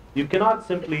 You cannot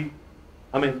simply,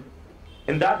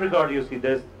 in that regard, you see,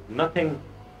 there's nothing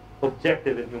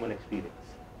objective in human experience.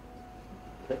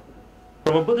 Okay?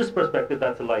 From a Buddhist perspective,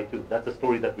 that's a lie too. That's a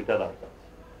story that we tell ourselves.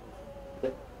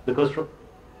 Okay? Because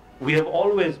we have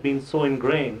always been so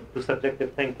ingrained to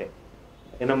subjective thinking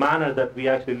in a manner that we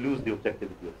actually lose the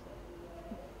objectivity of self.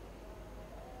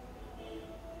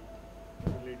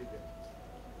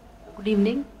 Good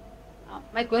evening.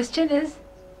 My question is,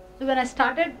 so when I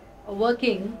started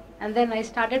working and then I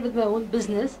started with my own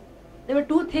business, there were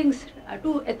two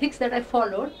ethics that I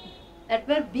followed. that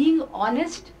were being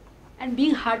honest and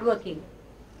being hardworking.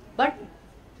 But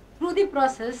through the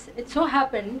process, it so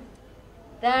happened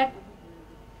that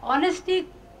honesty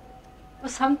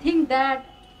was something that,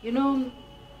 you know,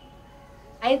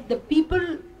 the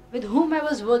people with whom I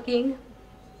was working,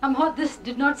 somehow this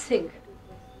did not sink.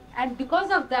 And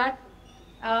because of that,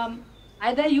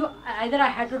 either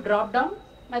I had to drop down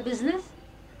my business,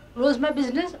 close my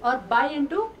business, or buy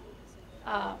into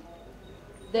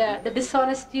the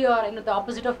dishonesty, or the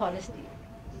opposite of honesty.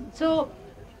 So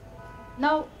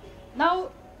now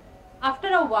after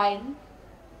a while,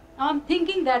 now I'm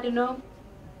thinking that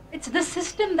it's the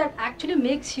system that actually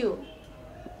makes you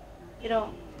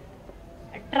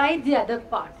try the other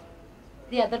path.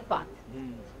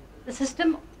 The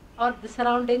system or the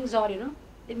surroundings, or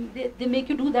they make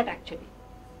you do that actually.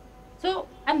 So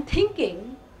I'm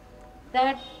thinking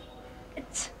that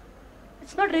it's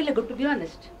not really good, to be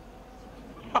honest.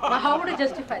 Now, how would I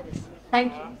justify this?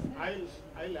 Thank you.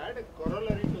 I'll add a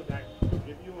corollary to that to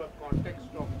give you a context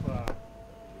of.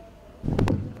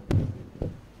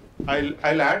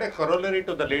 I'll add a corollary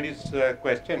to the lady's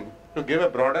question to give a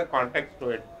broader context to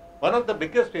it. One of the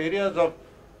biggest areas of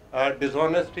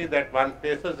dishonesty that one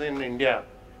faces in India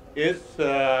is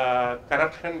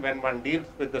corruption when one deals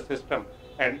with the system,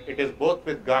 and it is both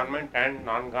with government and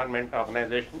non-government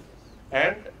organizations,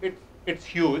 and it's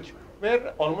huge,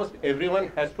 where almost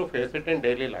everyone has to face it in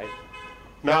daily life.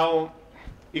 Now,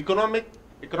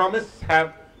 economists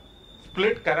have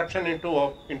split corruption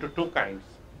into two kinds.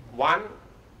 One,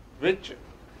 which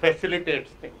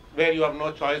facilitates things, where you have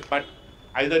no choice but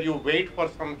either you wait for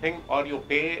something or you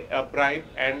pay a bribe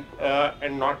and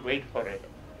not wait for it.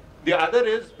 The other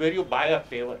is where you buy a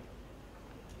favor.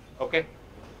 Okay?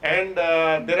 And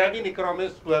there have been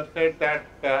economists who have said that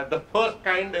the first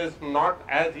kind is not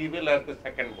as evil as the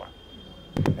second one.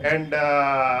 And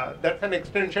that's an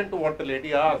extension to what the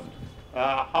lady asked.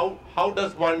 How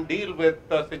does one deal with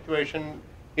a situation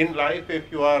in life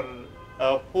if you are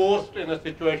forced in a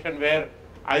situation where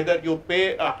either you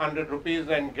pay 100 rupees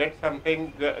and get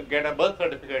something, get a birth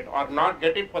certificate, or not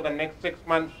get it for the next 6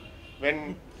 months,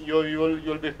 when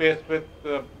you'll be faced with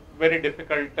very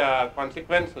difficult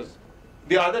consequences.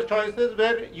 The other choice is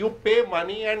where you pay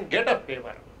money and get a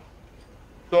favor.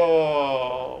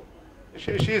 So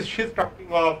she's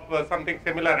talking of something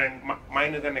similar, and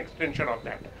mine is an extension of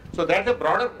that. So that's a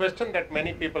broader question that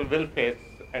many people will face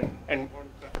and want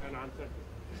an answer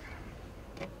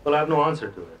to. Well, I have no answer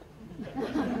to it.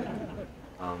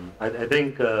 I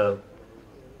think a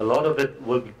lot of it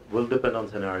will depend on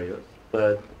scenarios,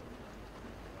 but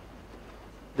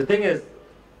the thing is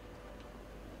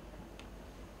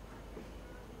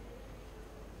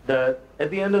that at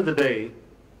the end of the day,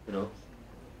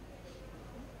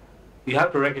 you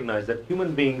have to recognize that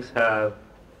human beings have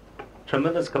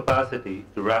tremendous capacity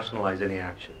to rationalize any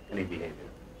action, any behavior.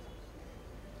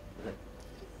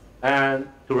 And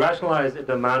to rationalize it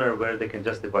in a manner where they can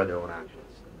justify their own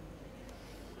actions.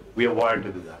 We are wired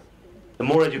to do that. The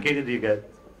more educated you get,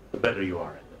 the better you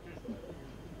are at it.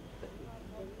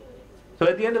 So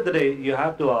at the end of the day, you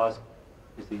have to ask,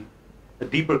 you see, a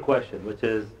deeper question, which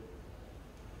is,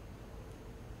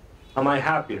 am I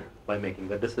happier by making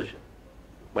that decision,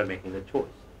 by making that choice?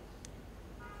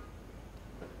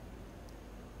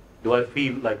 Do I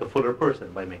feel like a fuller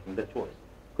person by making that choice?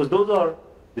 Because those are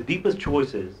the deepest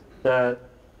choices that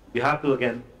you have to,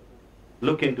 again,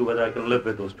 look into whether I can live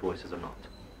with those choices or not.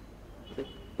 Okay?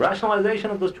 Rationalization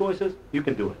of those choices, you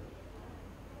can do it.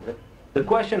 Okay? The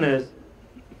question is,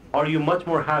 are you much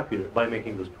more happier by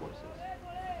making those choices?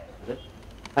 Okay?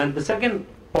 And the second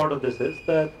part of this is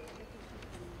that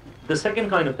the second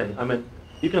kind of thing,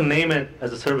 you can name it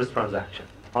as a service transaction,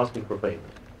 asking for favors,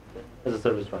 okay, as a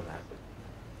service transaction.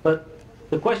 But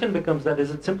the question becomes that, is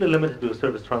it simply limited to a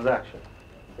service transaction?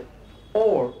 Okay?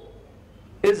 Or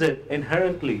is it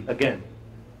inherently, again,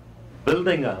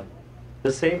 building up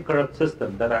the same corrupt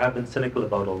system that I have been cynical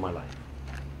about all my life?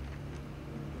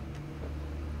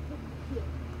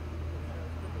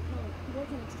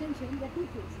 Towards an extension, there are two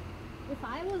things. If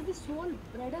I was the sole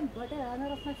bread and butter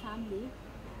earner of my family,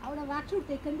 I would have actually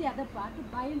taken the other part to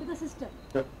buy into the system.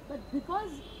 Yep. But because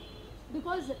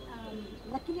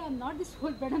luckily I'm not the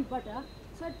sole bread and butter,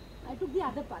 so I took the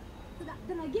other part. So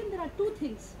then again, there are two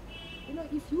things.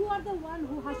 If you are the one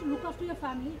who has to look after your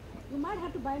family, you might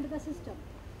have to buy into the system.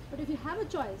 But if you have a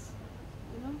choice,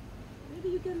 maybe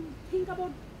you can think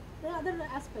about the other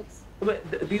aspects.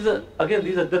 These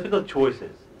are difficult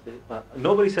choices.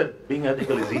 Nobody said being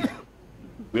ethical is easy.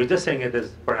 We're just saying it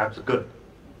is perhaps good.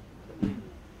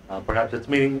 Perhaps it's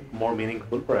more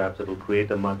meaningful. Perhaps it will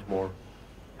create a much more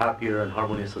happier and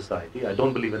harmonious society. I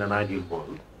don't believe in an ideal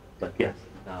world. But yes,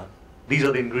 these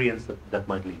are the ingredients that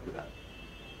might lead to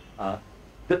that.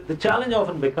 The challenge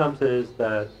often becomes is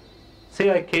that,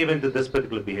 say I cave into this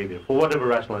particular behavior, for whatever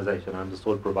rationalization, I'm the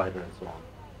sole provider and so on.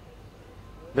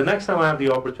 The next time I have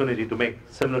the opportunity to make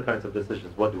similar kinds of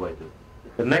decisions, what do I do?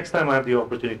 The next time I have the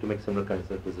opportunity to make similar kinds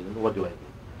of decisions, what do I do?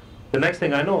 The next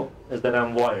thing I know is that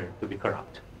I'm wired to be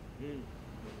corrupt.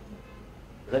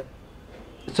 Right?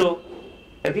 So,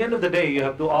 at the end of the day, you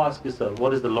have to ask yourself,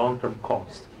 what is the long-term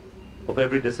cost of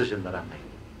every decision that I make?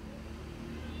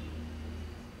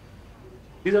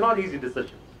 These are not easy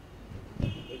decisions.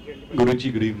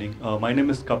 Guruji, good evening. My name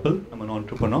is Kapil. I'm an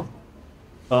entrepreneur.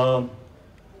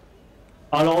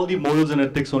 Are all the morals and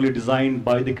ethics only designed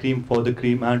by the cream, for the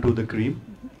cream, and to the cream?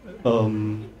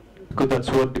 Because that's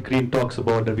what the cream talks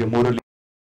about, that we are morally